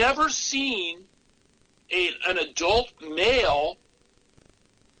has never seen an adult male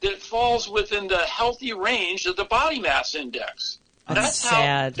that falls within the healthy range of the body mass index. That's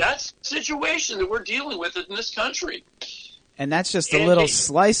sad. That's the situation that we're dealing with in this country. And that's just a little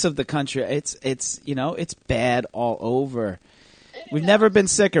slice of the country. It's bad all over. We've never been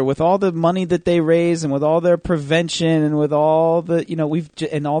sicker with all the money that they raise and with all their prevention and with all the,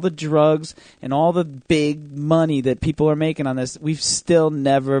 and all the drugs and all the big money that people are making on this. We've still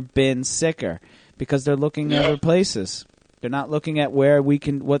never been sicker because they're looking at other places. They're not looking at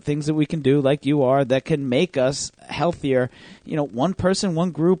what things that we can do, like you are, that can make us healthier. One person,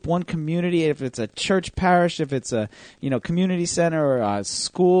 one group, one community. If it's a church parish, if it's a community center or a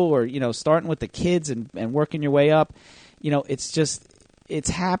school, or starting with the kids and working your way up. It's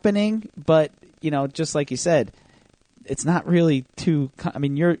happening, but just like you said, it's not really too. I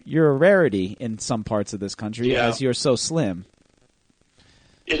mean, you're a rarity in some parts of this country as you're so slim.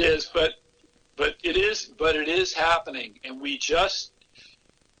 It is, but it is happening, and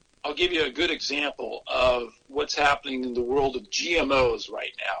I'll give you a good example of what's happening in the world of GMOs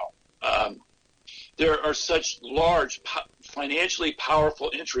right now. There are such large, financially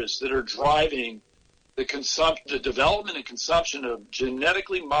powerful interests that are driving the development and consumption of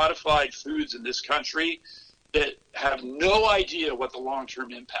genetically modified foods in this country that have no idea what the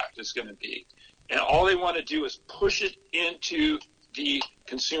long-term impact is going to be. And all they want to do is push it into the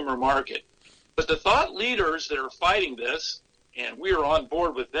consumer market. But the thought leaders that are fighting this, and we are on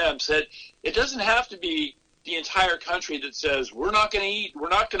board with them, said it doesn't have to be the entire country that says we're not going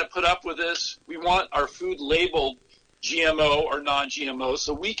to put up with this. We want our food labeled GMO or non-GMO,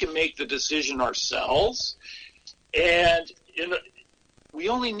 so we can make the decision ourselves. And we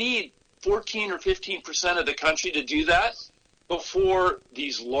only need 14 or 15% of the country to do that before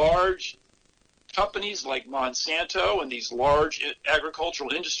these large companies like Monsanto and these large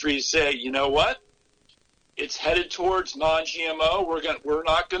agricultural industries say, you know what? It's headed towards non-GMO. We're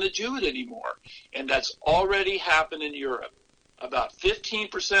not going to do it anymore. And that's already happened in Europe. About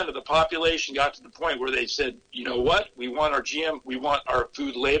 15% of the population got to the point where they said, you know what, we want our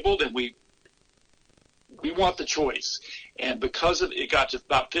food labeled, and we want the choice. And because of it got to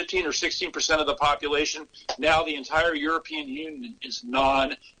about 15 or 16% of the population, now the entire European Union is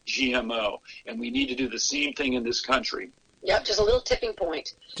non-GMO. And we need to do the same thing in this country. Yep, just a little tipping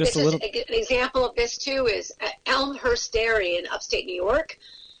point. Just An a little. example of this, too, is Elmhurst Dairy in upstate New York.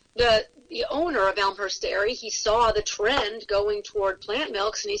 The owner of Elmhurst Dairy, he saw the trend going toward plant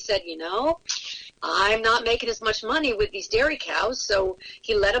milks, and he said, I'm not making as much money with these dairy cows, so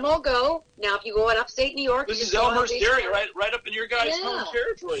he let them all go. Now, if you go in upstate New York... This is Elmhurst Dairy, right up in your guys' home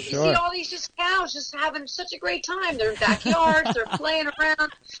territory. You see all these just cows just having such a great time. They're in backyards, they're playing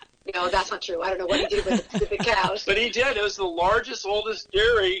around. That's not true. I don't know what he did with the cows. But he did. It was the largest, oldest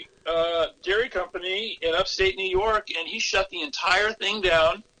dairy company in upstate New York, and he shut the entire thing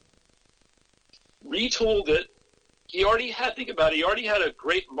down, retooled it. He already had a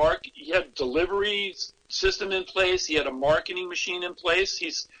great he had delivery system in place. He had a marketing machine in place.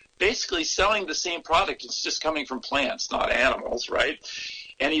 He's basically selling the same product. It's just coming from plants, not animals, right?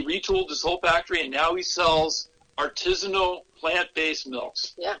 And he retooled his whole factory, and now he sells artisanal plant-based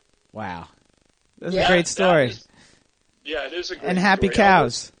milks. Yeah. Wow. That's a great story. It is a great And happy story.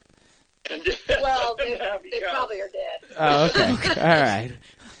 cows. Well, they probably are dead. Oh, okay. All right.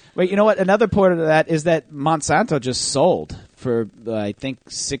 Wait, you know what? Another part of that is that Monsanto just sold for, I think,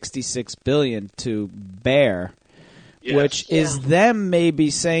 $66 billion to Bayer, which is them maybe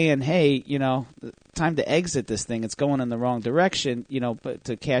saying, hey, time to exit this thing. It's going in the wrong direction, but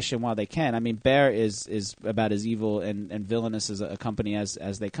to cash in while they can. I mean, Bayer is about as evil and villainous as a company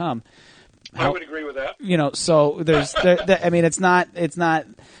as they come. I would agree with that. So there's, I mean, it's not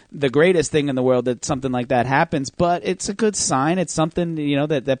the greatest thing in the world that something like that happens, but it's a good sign. It's something,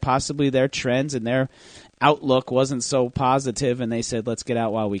 that possibly their trends and their outlook wasn't so positive, and they said, let's get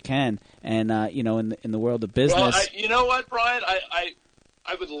out while we can. And, in the world of business. Well, you know what, Brian?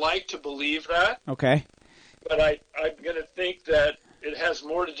 I would like to believe that. Okay. But I'm going to think that it has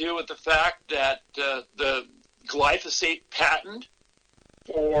more to do with the fact that the glyphosate patent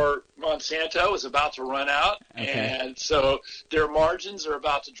for Monsanto is about to run out, and so their margins are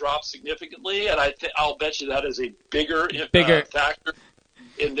about to drop significantly, and I'll bet you that is a bigger factor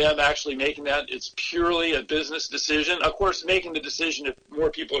in them actually making that. It's purely a business decision. Of course, making the decision if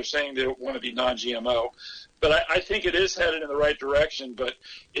more people are saying they want to be non-GMO. But I think it is headed in the right direction, but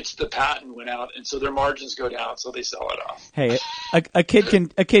it's the patent went out, and so their margins go down, so they sell it off. Hey, a kid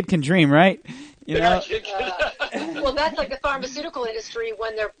can dream, right? Well, that's like the pharmaceutical industry.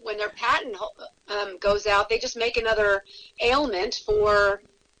 When their patent goes out, they just make another ailment for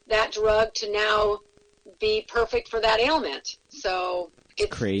that drug to now be perfect for that ailment. So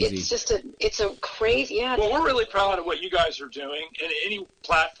it's crazy. It's a crazy. Yeah. Well, we're really proud of what you guys are doing, and any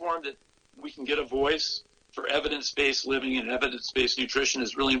platform that we can get a voice for evidence-based living and evidence-based nutrition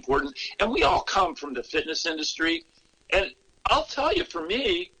is really important. And we all come from the fitness industry. And I'll tell you, for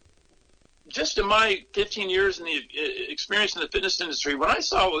me, just in my 15 years in the experience in the fitness industry, when I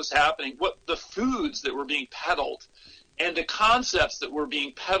saw what was happening, what the foods that were being peddled and the concepts that were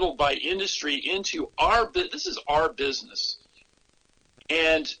being peddled by industry into this is our business.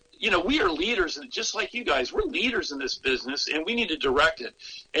 And we are leaders, and just like you guys, we're leaders in this business, and we need to direct it.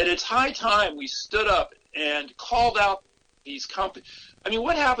 And it's high time we stood up and called out these companies. I mean,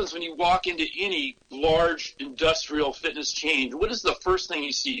 what happens when you walk into any large industrial fitness chain? What is the first thing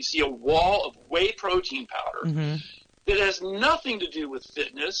you see? You see a wall of whey protein powder that has nothing to do with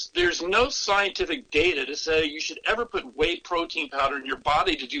fitness. There's no scientific data to say you should ever put whey protein powder in your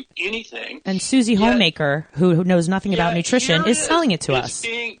body to do anything. And Susie Homemaker, who knows nothing about nutrition, is selling it to us.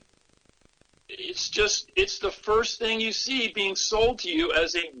 It's the first thing you see being sold to you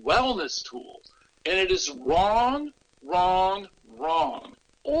as a wellness tool. And it is wrong, wrong, wrong.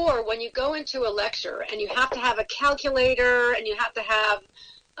 Or when you go into a lecture and you have to have a calculator and you have to have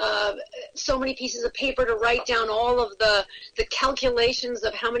so many pieces of paper to write down all of the calculations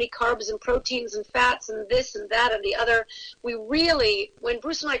of how many carbs and proteins and fats and this and that and the other. We really, when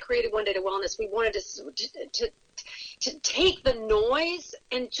Bruce and I created One Day to Wellness, we wanted to take the noise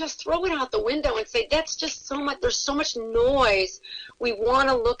and just throw it out the window and say, that's just so much, there's so much noise. We want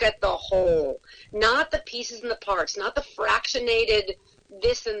to look at the whole, not the pieces and the parts, not the fractionated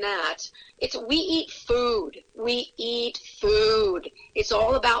this and that. We eat food. We eat food. It's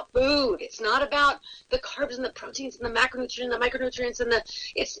all about food. It's not about the carbs and the proteins and the macronutrients and the micronutrients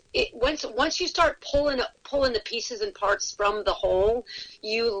and once you start pulling the pieces and parts from the whole,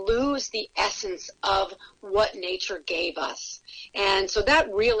 you lose the essence of what nature gave us. And so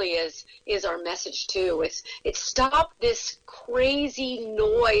that really is our message too. It's stop this crazy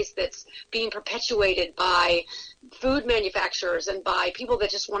noise that's being perpetuated by food manufacturers and by people that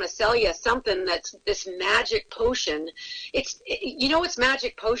just want to sell you something that's this magic potion. It's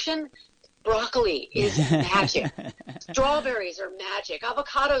magic potion? Broccoli is magic. Strawberries are magic.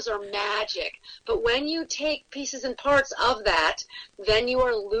 Avocados are magic. But when you take pieces and parts of that, then you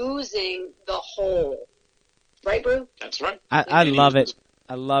are losing the whole. Right, Brew? That's right. I love it.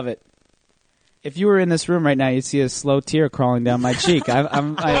 I love it. If you were in this room right now, you'd see a slow tear crawling down my cheek.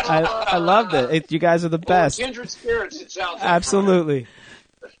 I loved it. You guys are the best. Kindred spirits, it sounds like. Absolutely.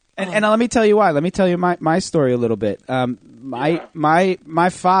 And let me tell you why. Let me tell you my story a little bit. My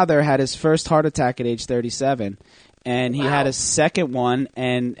father had his first heart attack at age 37, and he had a second one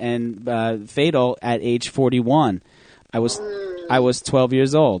and fatal at age 41. I was 12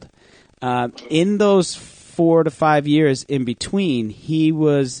 years old. In those 4 to 5 years in between,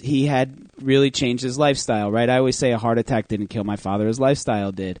 he had really changed his lifestyle. Right? I always say a heart attack didn't kill my father; his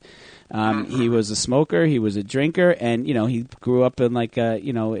lifestyle did. He was a smoker. He was a drinker, and he grew up in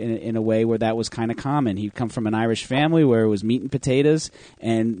in a way where that was kind of common. He'd come from an Irish family where it was meat and potatoes,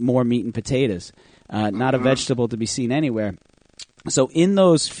 and more meat and potatoes, not a vegetable to be seen anywhere. So in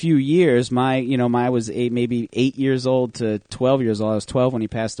those few years, I was maybe 8 years old to 12 years old. I was 12 when he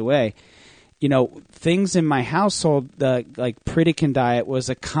passed away. Things in my household, like Pritikin diet was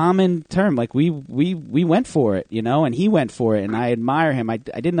a common term. Like we went for it, and he went for it, and I admire him. I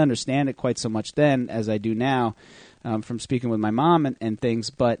didn't understand it quite so much then as I do now, from speaking with my mom and things.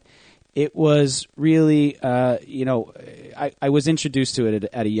 But it was really, I was introduced to it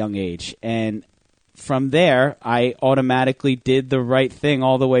at a young age, and from there, I automatically did the right thing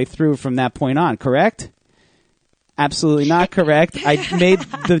all the way through from that point on. Correct? Absolutely not correct. I made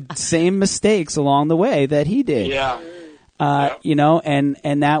the same mistakes along the way that he did. Yeah.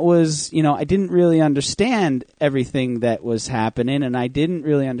 And that was, I didn't really understand everything that was happening, and I didn't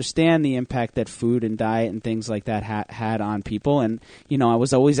really understand the impact that food and diet and things like that had on people. And, I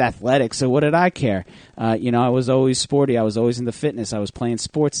was always athletic, so what did I care? I was always sporty. I was always into fitness. I was playing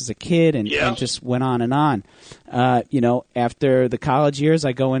sports as a kid and just went on and on. After the college years,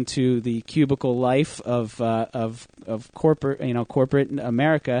 I go into the cubicle life of corporate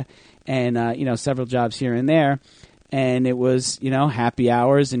America, and, several jobs here and there. And it was, happy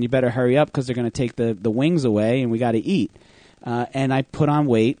hours, and you better hurry up because they're going to take the wings away, and we got to eat. And I put on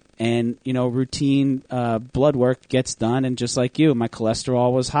weight, and, routine blood work gets done, and just like you, my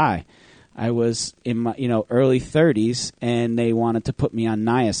cholesterol was high. I was in my, early 30s, and they wanted to put me on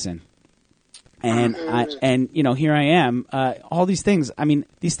niacin. And here I am. All these things. I mean,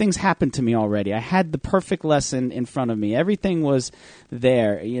 these things happened to me already. I had the perfect lesson in front of me. Everything was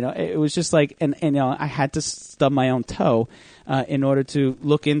there. It was just like, and I had to stub my own toe in order to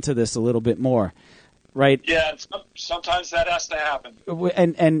look into this a little bit more. Right? Yeah. Sometimes that has to happen.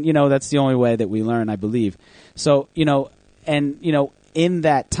 And that's the only way that we learn, I believe. So in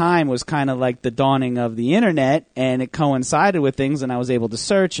that time was kind of like the dawning of the internet, and it coincided with things, and I was able to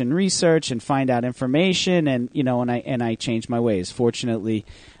search and research and find out information, and I changed my ways. Fortunately,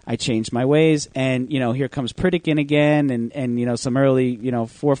 I changed my ways, and here comes Pritikin again, and some early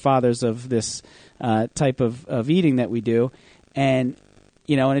forefathers of this type of eating that we do, and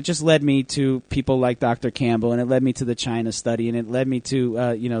it just led me to people like Dr. Campbell, and it led me to the China study, and it led me to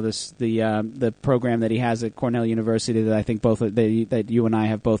the program that he has at Cornell University that I think that you and I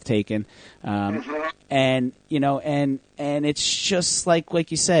have both taken, and it's just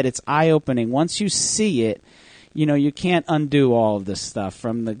like you said, it's eye opening. Once you see it, you can't undo all of this stuff,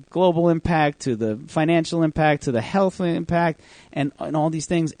 from the global impact to the financial impact to the health impact and all these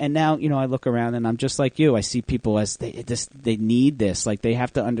things. And now, I look around and I'm just like you. I see people as they need this. Like, they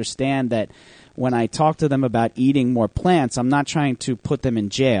have to understand that when I talk to them about eating more plants, I'm not trying to put them in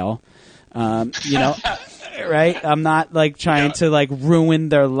jail. Right? I'm not trying to ruin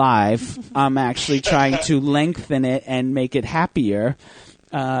their life. I'm actually trying to lengthen it and make it happier.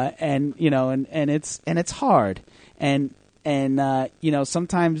 And it's hard, and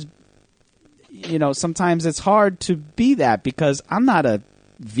sometimes it's hard to be that, because I'm not a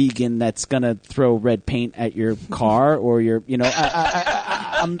vegan that's gonna throw red paint at your car or your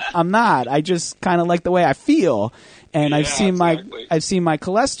I'm not. I just kind of like the way I feel, and I've seen my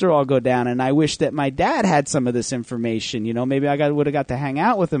cholesterol go down, and I wish that my dad had some of this information. Maybe I would have got to hang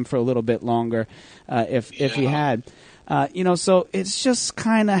out with him for a little bit longer if he had. So it's just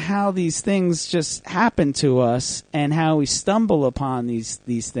kind of how these things just happen to us, and how we stumble upon these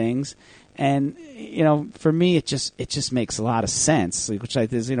things. And, for me, it just makes a lot of sense, which I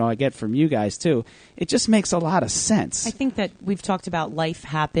get from you guys too. It just makes a lot of sense. I think that we've talked about life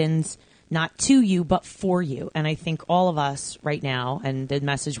happens not to you, but for you. And I think all of us right now, and the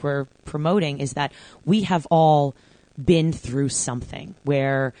message we're promoting is that we have all been through something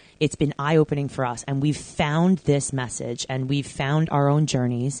where it's been eye-opening for us, and we've found this message and we've found our own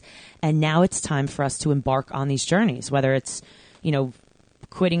journeys, and now it's time for us to embark on these journeys, whether it's,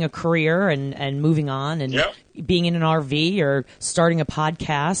 quitting a career and moving on and being in an RV or starting a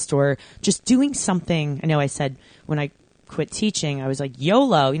podcast or just doing something. I know I said when I quit teaching, I was like,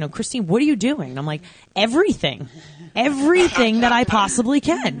 YOLO, Christine, what are you doing? And I'm like, everything that I possibly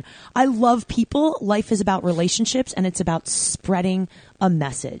can. I love people. Life is about relationships, and it's about spreading a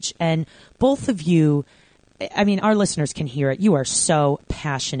message. And both of you, our listeners can hear it. You are so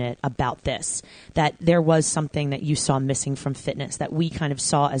passionate about this, that there was something that you saw missing from fitness that we kind of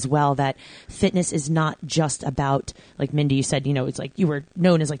saw as well, that fitness is not just about, like Mindy, you said, it's like you were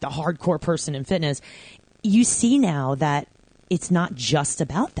known as like the hardcore person in fitness. You see now that it's not just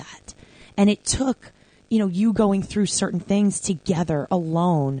about that. And it took, you going through certain things together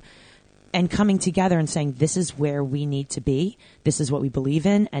alone and coming together and saying, this is where we need to be. This is what we believe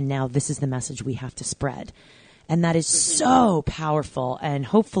in. And now this is the message we have to spread. And that is so powerful. And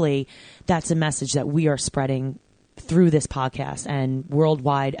hopefully that's a message that we are spreading through this podcast and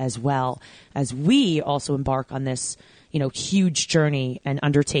worldwide, as well as we also embark on this, huge journey and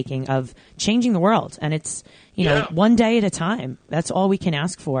undertaking of changing the world. And it's, one day at a time. That's all we can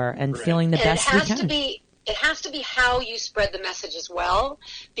ask for, and feeling the best we can. It has to be how you spread the message as well,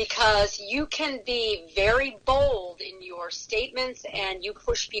 because you can be very bold in your statements and you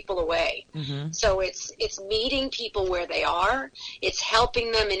push people away. Mm-hmm. So it's meeting people where they are. It's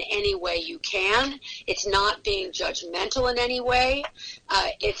helping them in any way you can. It's not being judgmental in any way.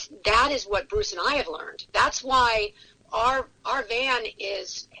 That is what Bruce and I have learned. That's why our van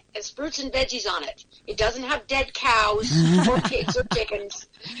is fruits and veggies on it. It doesn't have dead cows or pigs or chickens.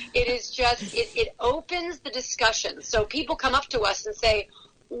 It is just, it opens the discussion. So people come up to us and say,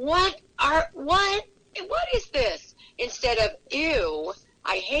 what is this? Instead of, ew,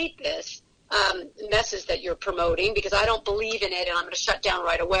 I hate this message that you're promoting because I don't believe in it and I'm going to shut down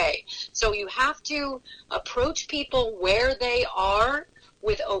right away. So you have to approach people where they are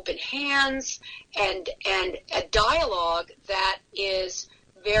with open hands and a dialogue that is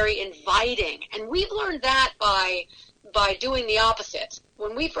very inviting. And we've learned that by doing the opposite.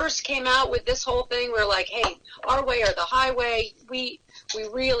 When we first came out with this whole thing, we're like, hey, our way or the highway. We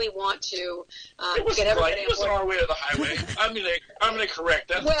really want to get everybody. It wasn't our way or the highway. I'm gonna correct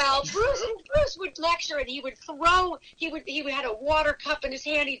that. Well, Bruce would lecture and he would had a water cup in his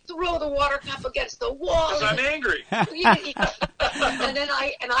hand. He'd throw the water cup against the wall. Because I'm angry. And then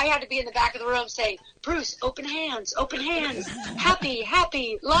I had to be in the back of the room saying, Bruce, open hands,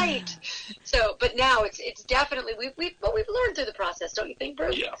 happy, light. So, but now it's definitely we've learned through the process, don't you think,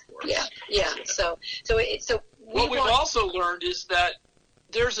 Bruce? Yeah, of course. Yeah. So what we've also learned is that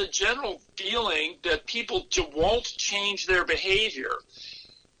there's a general feeling that people won't change their behavior.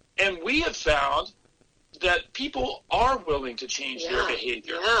 And we have found that people are willing to change their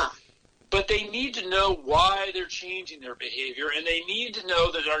behavior. Yeah. But they need to know why they're changing their behavior, and they need to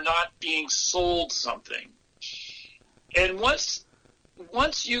know that they're not being sold something. And once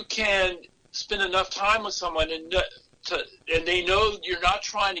you can spend enough time with someone and they know you're not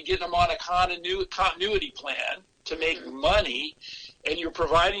trying to get them on a continuity plan to make money, and you're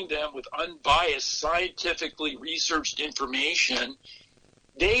providing them with unbiased, scientifically researched information,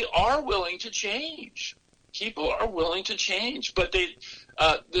 they are willing to change. People are willing to change. But the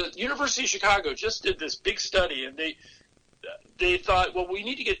University of Chicago just did this big study, and they thought, well, we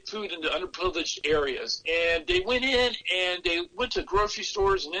need to get food into underprivileged areas. And they went in and they went to grocery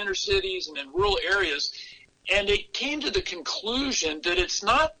stores in inner cities and in rural areas, and they came to the conclusion that it's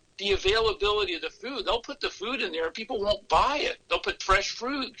not the availability of the food. They'll put the food in there and people won't buy it. They'll put fresh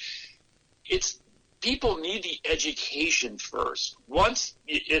fruit. People need the education first. Once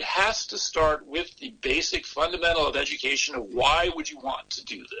it has to start with the basic fundamental of education of why would you want to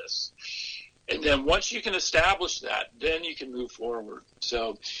do this? And then once you can establish that, then you can move forward.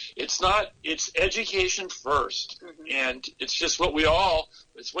 So it's education first. Mm-hmm. And it's just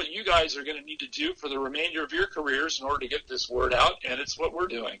it's what you guys are going to need to do for the remainder of your careers in order to get this word out. And it's what we're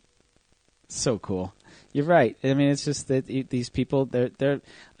doing. So cool. You're right. I mean, it's just that these people,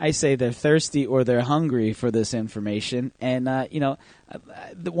 I say they're thirsty or they're hungry for this information. And,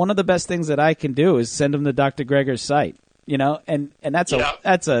 one of the best things that I can do is send them to Dr. Greger's site. And that's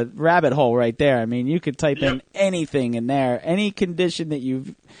a rabbit hole right there. I mean, you could type in anything in there, any condition that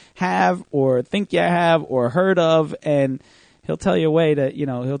you have or think you have or heard of, and he'll tell you a way to,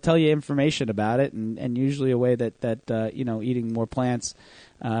 he'll tell you information about it, and usually a way that eating more plants.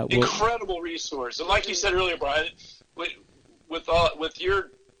 Incredible resource. And like you said earlier, Brian, with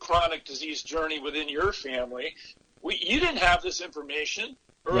your chronic disease journey within your family, You didn't have this information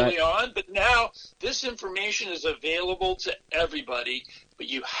early on, but now this information is available to everybody, but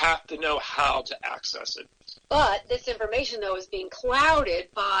you have to know how to access it. But this information, though, is being clouded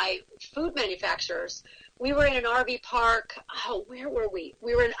by food manufacturers. We were in an RV park. Oh, where were we?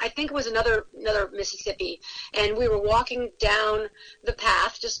 We were in, I think it was another Mississippi, and we were walking down the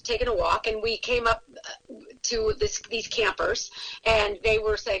path, just taking a walk, and we came up to these campers, and they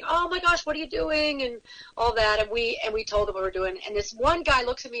were saying, "Oh my gosh, what are you doing?" and all that, and we told them what we were doing. And this one guy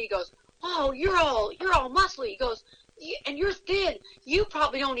looks at me, he goes, "Oh, you're all muscly." He goes, "And you're thin. You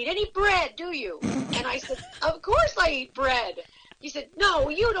probably don't eat any bread, do you?" And I said, "Of course I eat bread." He said, "No,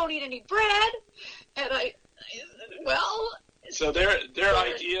 you don't eat any bread." And I well. So their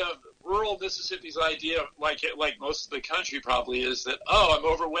idea of rural Mississippi's idea, like most of the country probably, is that, oh, I'm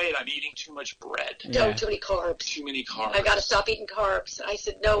overweight, I'm eating too much bread. No, too many carbs. Too many carbs. I got to stop eating carbs. I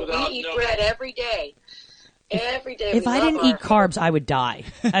said, no, we eat bread every day. Every day. If I didn't eat carbs, I would die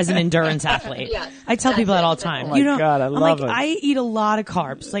as an endurance athlete. Yes, I tell people that all the time. Oh my God, I love it. I eat a lot of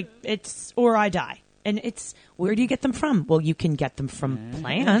carbs, or I die. And where do you get them from? Well, you can get them from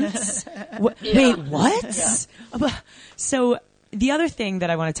plants. Wait, what? Yeah. So the other thing that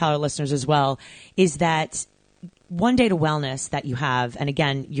I want to tell our listeners as well is that One Day to Wellness that you have, and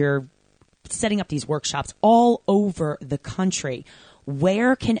again, you're setting up these workshops all over the country.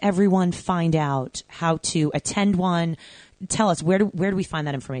 Where can everyone find out how to attend one? Tell us, where do we find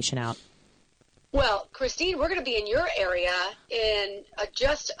that information out? Well, Christine, we're going to be in your area in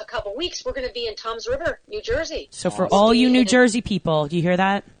just a couple weeks. We're going to be in Toms River, New Jersey. So for all you New Jersey people, do you hear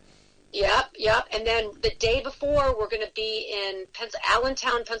that? Yep. And then the day before, we're going to be in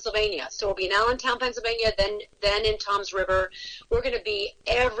Allentown, Pennsylvania. So we'll be in Allentown, Pennsylvania, then in Toms River. We're going to be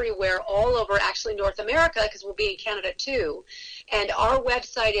everywhere, all over, actually North America, because we'll be in Canada too. And our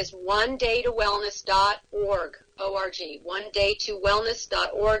website is onedaytowellness.org. O-R-G,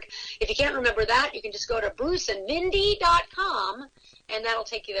 onedaytowellness.org. If you can't remember that, you can just go to bruceandmindy.com, and that'll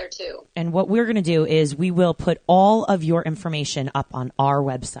take you there too. And what we're going to do is we will put all of your information up on our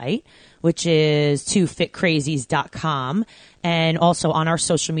website, which is 2fitcrazies.com, and also on our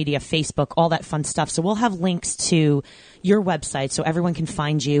social media, Facebook, all that fun stuff. So we'll have links to your website so everyone can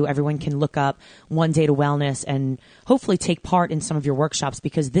find you, everyone can look up One Day to Wellness and hopefully take part in some of your workshops,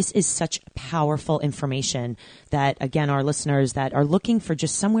 because this is such powerful information that, again, our listeners that are looking for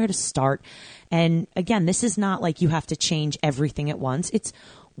just somewhere to start. And again, this is not like you have to change everything at once. It's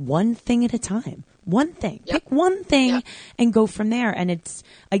one thing at a time. One thing. Yep. Pick one thing Yep. and go from there. And it's,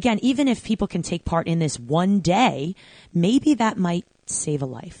 again, even if people can take part in this one day, maybe that might save a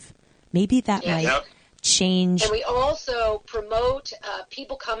life. Maybe that might change. And we also promote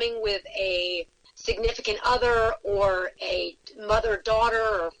people coming with a significant other or a mother-daughter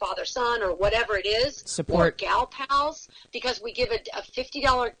or father-son or whatever it is. Support. Or gal pals, because we give a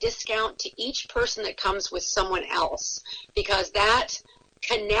 $50 discount to each person that comes with someone else, because that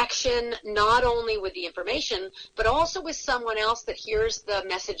connection, not only with the information, but also with someone else that hears the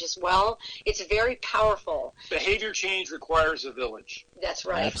message as well. It's very powerful. Behavior change requires a village. That's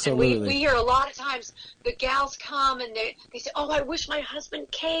right. Absolutely. And we hear a lot of times the gals come and they say, "Oh, I wish my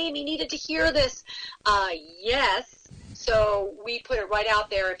husband came. He needed to hear this." Yes. So we put it right out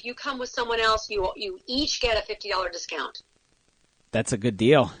there. If you come with someone else, you each get a $50 discount. That's a good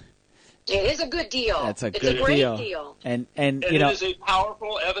deal. It is a good deal. That's It's a great deal. deal. And it is a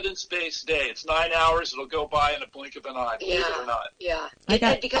powerful, evidence-based day. It's 9 hours. It'll go by in a blink of an eye, believe it or not. Yeah.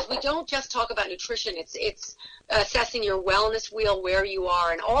 Because we don't just talk about nutrition. It's assessing your wellness wheel, where you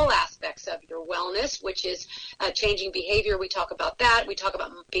are in all aspects of your wellness, which is changing behavior. We talk about that. We talk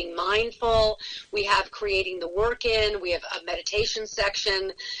about being mindful. We have creating the work in. We have a meditation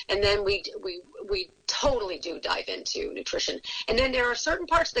section. And then we totally do dive into nutrition. And then there are certain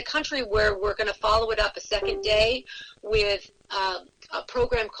parts of the country where we're going to follow it up a second day with a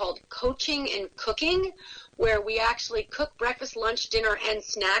program called Coaching and Cooking, where we actually cook breakfast, lunch, dinner, and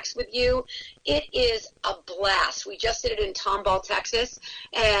snacks with you. It is a blast. We just did it in Tomball, Texas,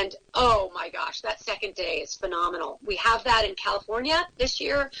 and oh my gosh, that second day is phenomenal. We have that in California this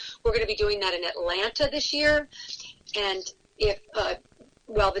year. We're going to be doing that in Atlanta this year. And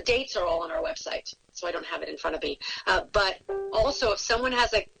the dates are all on our website, so I don't have it in front of me. But also, if someone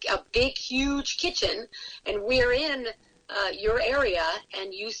has a big, huge kitchen and we're in your area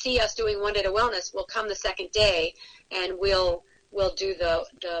and you see us doing One Day to Wellness, we'll come the second day and we'll do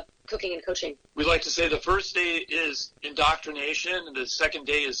the cooking and coaching. We like to say the first day is indoctrination and the second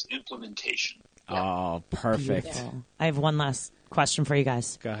day is implementation. Oh, perfect. Beautiful. I have one last question for you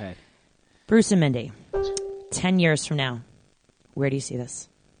guys. Go ahead. Bruce and Mindy, 10 years from now, where do you see this?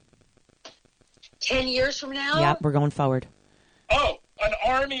 10 years from now? Yep, we're going forward. Oh, an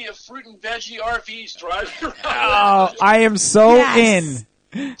army of fruit and veggie RVs driving around. Oh, I am so Yes.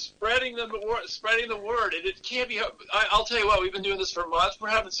 in. Spreading the word. And it can't be. I'll tell you what. We've been doing this for months. We're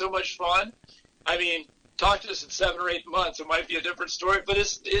having so much fun. I mean, talk to us in 7 or 8 months. It might be a different story, but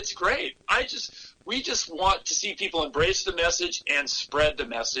it's great. We just want to see people embrace the message and spread the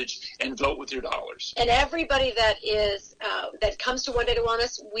message and vote with your dollars. And everybody that is that comes to One Day to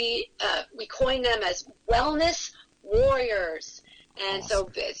Wellness, we coin them as wellness warriors. And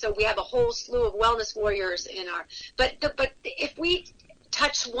awesome. so we have a whole slew of wellness warriors in our. But if we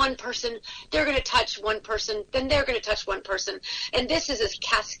touch one person, they're going to touch one person, then they're going to touch one person. And this is a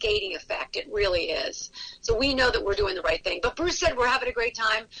cascading effect. It really is. So we know that we're doing the right thing. But Bruce said we're having a great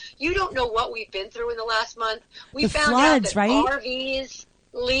time. You don't know what we've been through in the last month. We found floods, out that right? RVs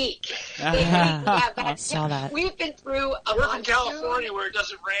leak. I saw that. We've been through a We're from California where it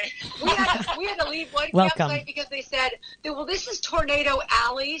doesn't rain. We had to leave one Welcome. campsite because they said, well, this is Tornado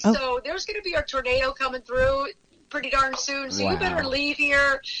Alley, so there's going to be a tornado coming through pretty darn soon, so you better leave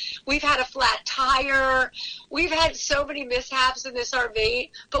here. We've had a flat tire. We've had so many mishaps in this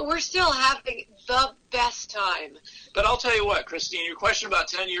RV, but we're still having the best time. But I'll tell you what, Christine, your question about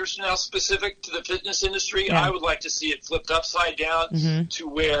 10 years from now, specific to the fitness industry, I would like to see it flipped upside down to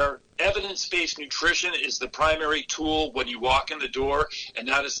where evidence-based nutrition is the primary tool when you walk in the door, and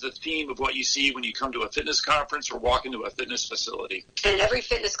that is the theme of what you see when you come to a fitness conference or walk into a fitness facility. And in every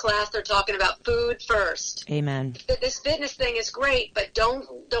fitness class, they're talking about food first. Amen. This fitness thing is great, but don't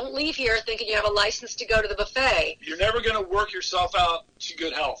leave here thinking you have a license to go to the buffet. You're never going to work yourself out to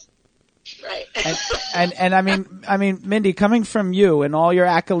good health. Right. and I mean, Mindy, coming from you and all your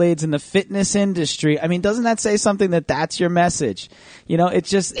accolades in the fitness industry, I mean, doesn't that say something that's your message? You know,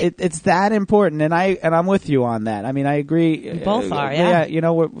 it's just it's that important, and I'm with you on that. I mean, I agree. We both are, yeah. You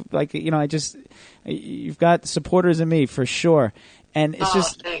know, you've got supporters in me for sure. And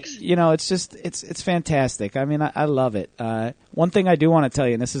it's thanks. You know, it's fantastic. I mean, I love it. One thing I do want to tell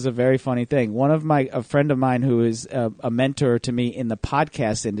you, and this is a very funny thing. A friend of mine who is a mentor to me in the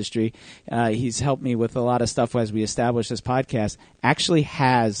podcast industry, he's helped me with a lot of stuff as we establish this podcast, actually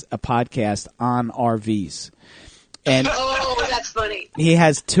has a podcast on RVs. And that's funny. He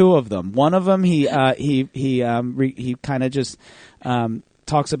has 2 of them. One of them, he kind of just,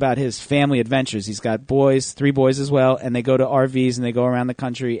 talks about his family adventures. He's got 3 boys as well, and they go to RVs and they go around the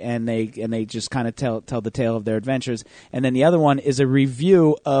country and they just kind of tell the tale of their adventures. And then the other one is a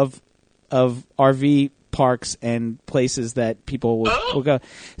review of RV parks and places that people will go.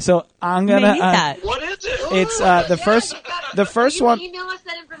 So I'm gonna. What is it? It's the first one. Email us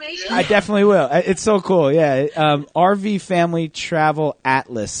that information. I definitely will. It's so cool. Yeah. RV Family Travel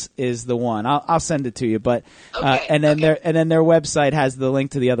Atlas is the one. I'll send it to you. But and then their website has the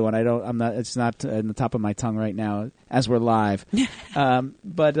link to the other one. It's not on the top of my tongue right now as we're live.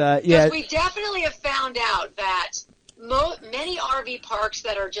 But yeah, we definitely have found out that many RV parks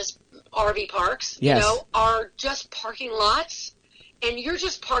that are just RV parks, yes, are just parking lots, and you're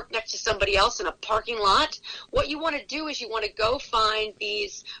just parked next to somebody else in a parking lot. What you want to do is you want to go find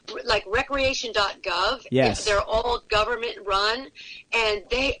these, like recreation.gov. Yes. They're all government run, and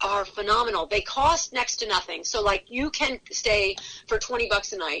they are phenomenal. They cost next to nothing. So, like, you can stay for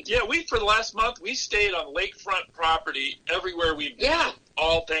 $20 a night. Yeah, for the last month, we stayed on lakefront property everywhere we've been. Yeah.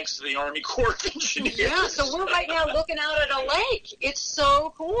 All thanks to the Army Corps of Engineers. Yeah, so we're right now looking out at a lake. It's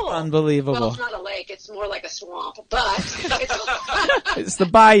so cool. Unbelievable. Well, it's not a lake. It's more like a swamp, but it's the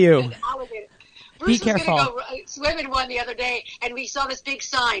bayou. Bruce Be careful. was going to go swim in one the other day, and we saw this big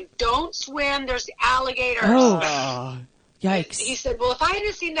sign, "Don't swim, there's alligators." Oh, yikes. He said, well, if I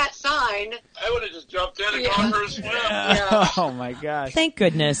hadn't seen that sign... I would have just jumped in and gone for a swim. Yeah. Oh, my gosh. Thank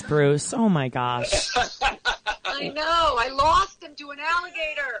goodness, Bruce. Oh, my gosh. I know. I lost him to an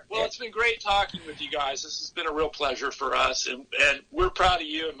alligator. Well, it's been great talking with you guys. This has been a real pleasure for us, and we're proud of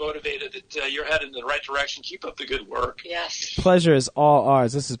you and motivated that you're heading in the right direction. Keep up the good work. Yes. Pleasure is all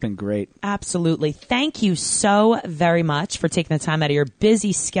ours. This has been great. Absolutely. Thank you so very much for taking the time out of your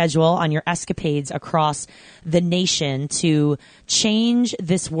busy schedule on your escapades across the nation to change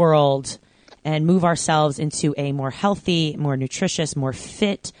this world and move ourselves into a more healthy, more nutritious, more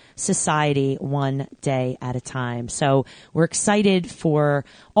fit society one day at a time. So we're excited for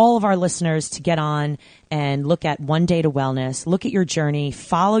all of our listeners to get on and look at One Day to Wellness, look at your journey,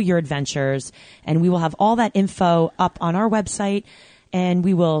 follow your adventures, and we will have all that info up on our website, and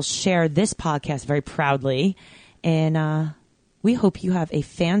we will share this podcast very proudly. And we hope you have a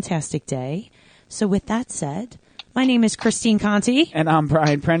fantastic day. So with that said, my name is Christine Conti. And I'm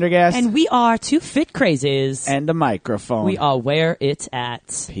Brian Prendergast. And we are 2 Fit Crazies. And a microphone. We are where it's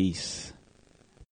at. Peace.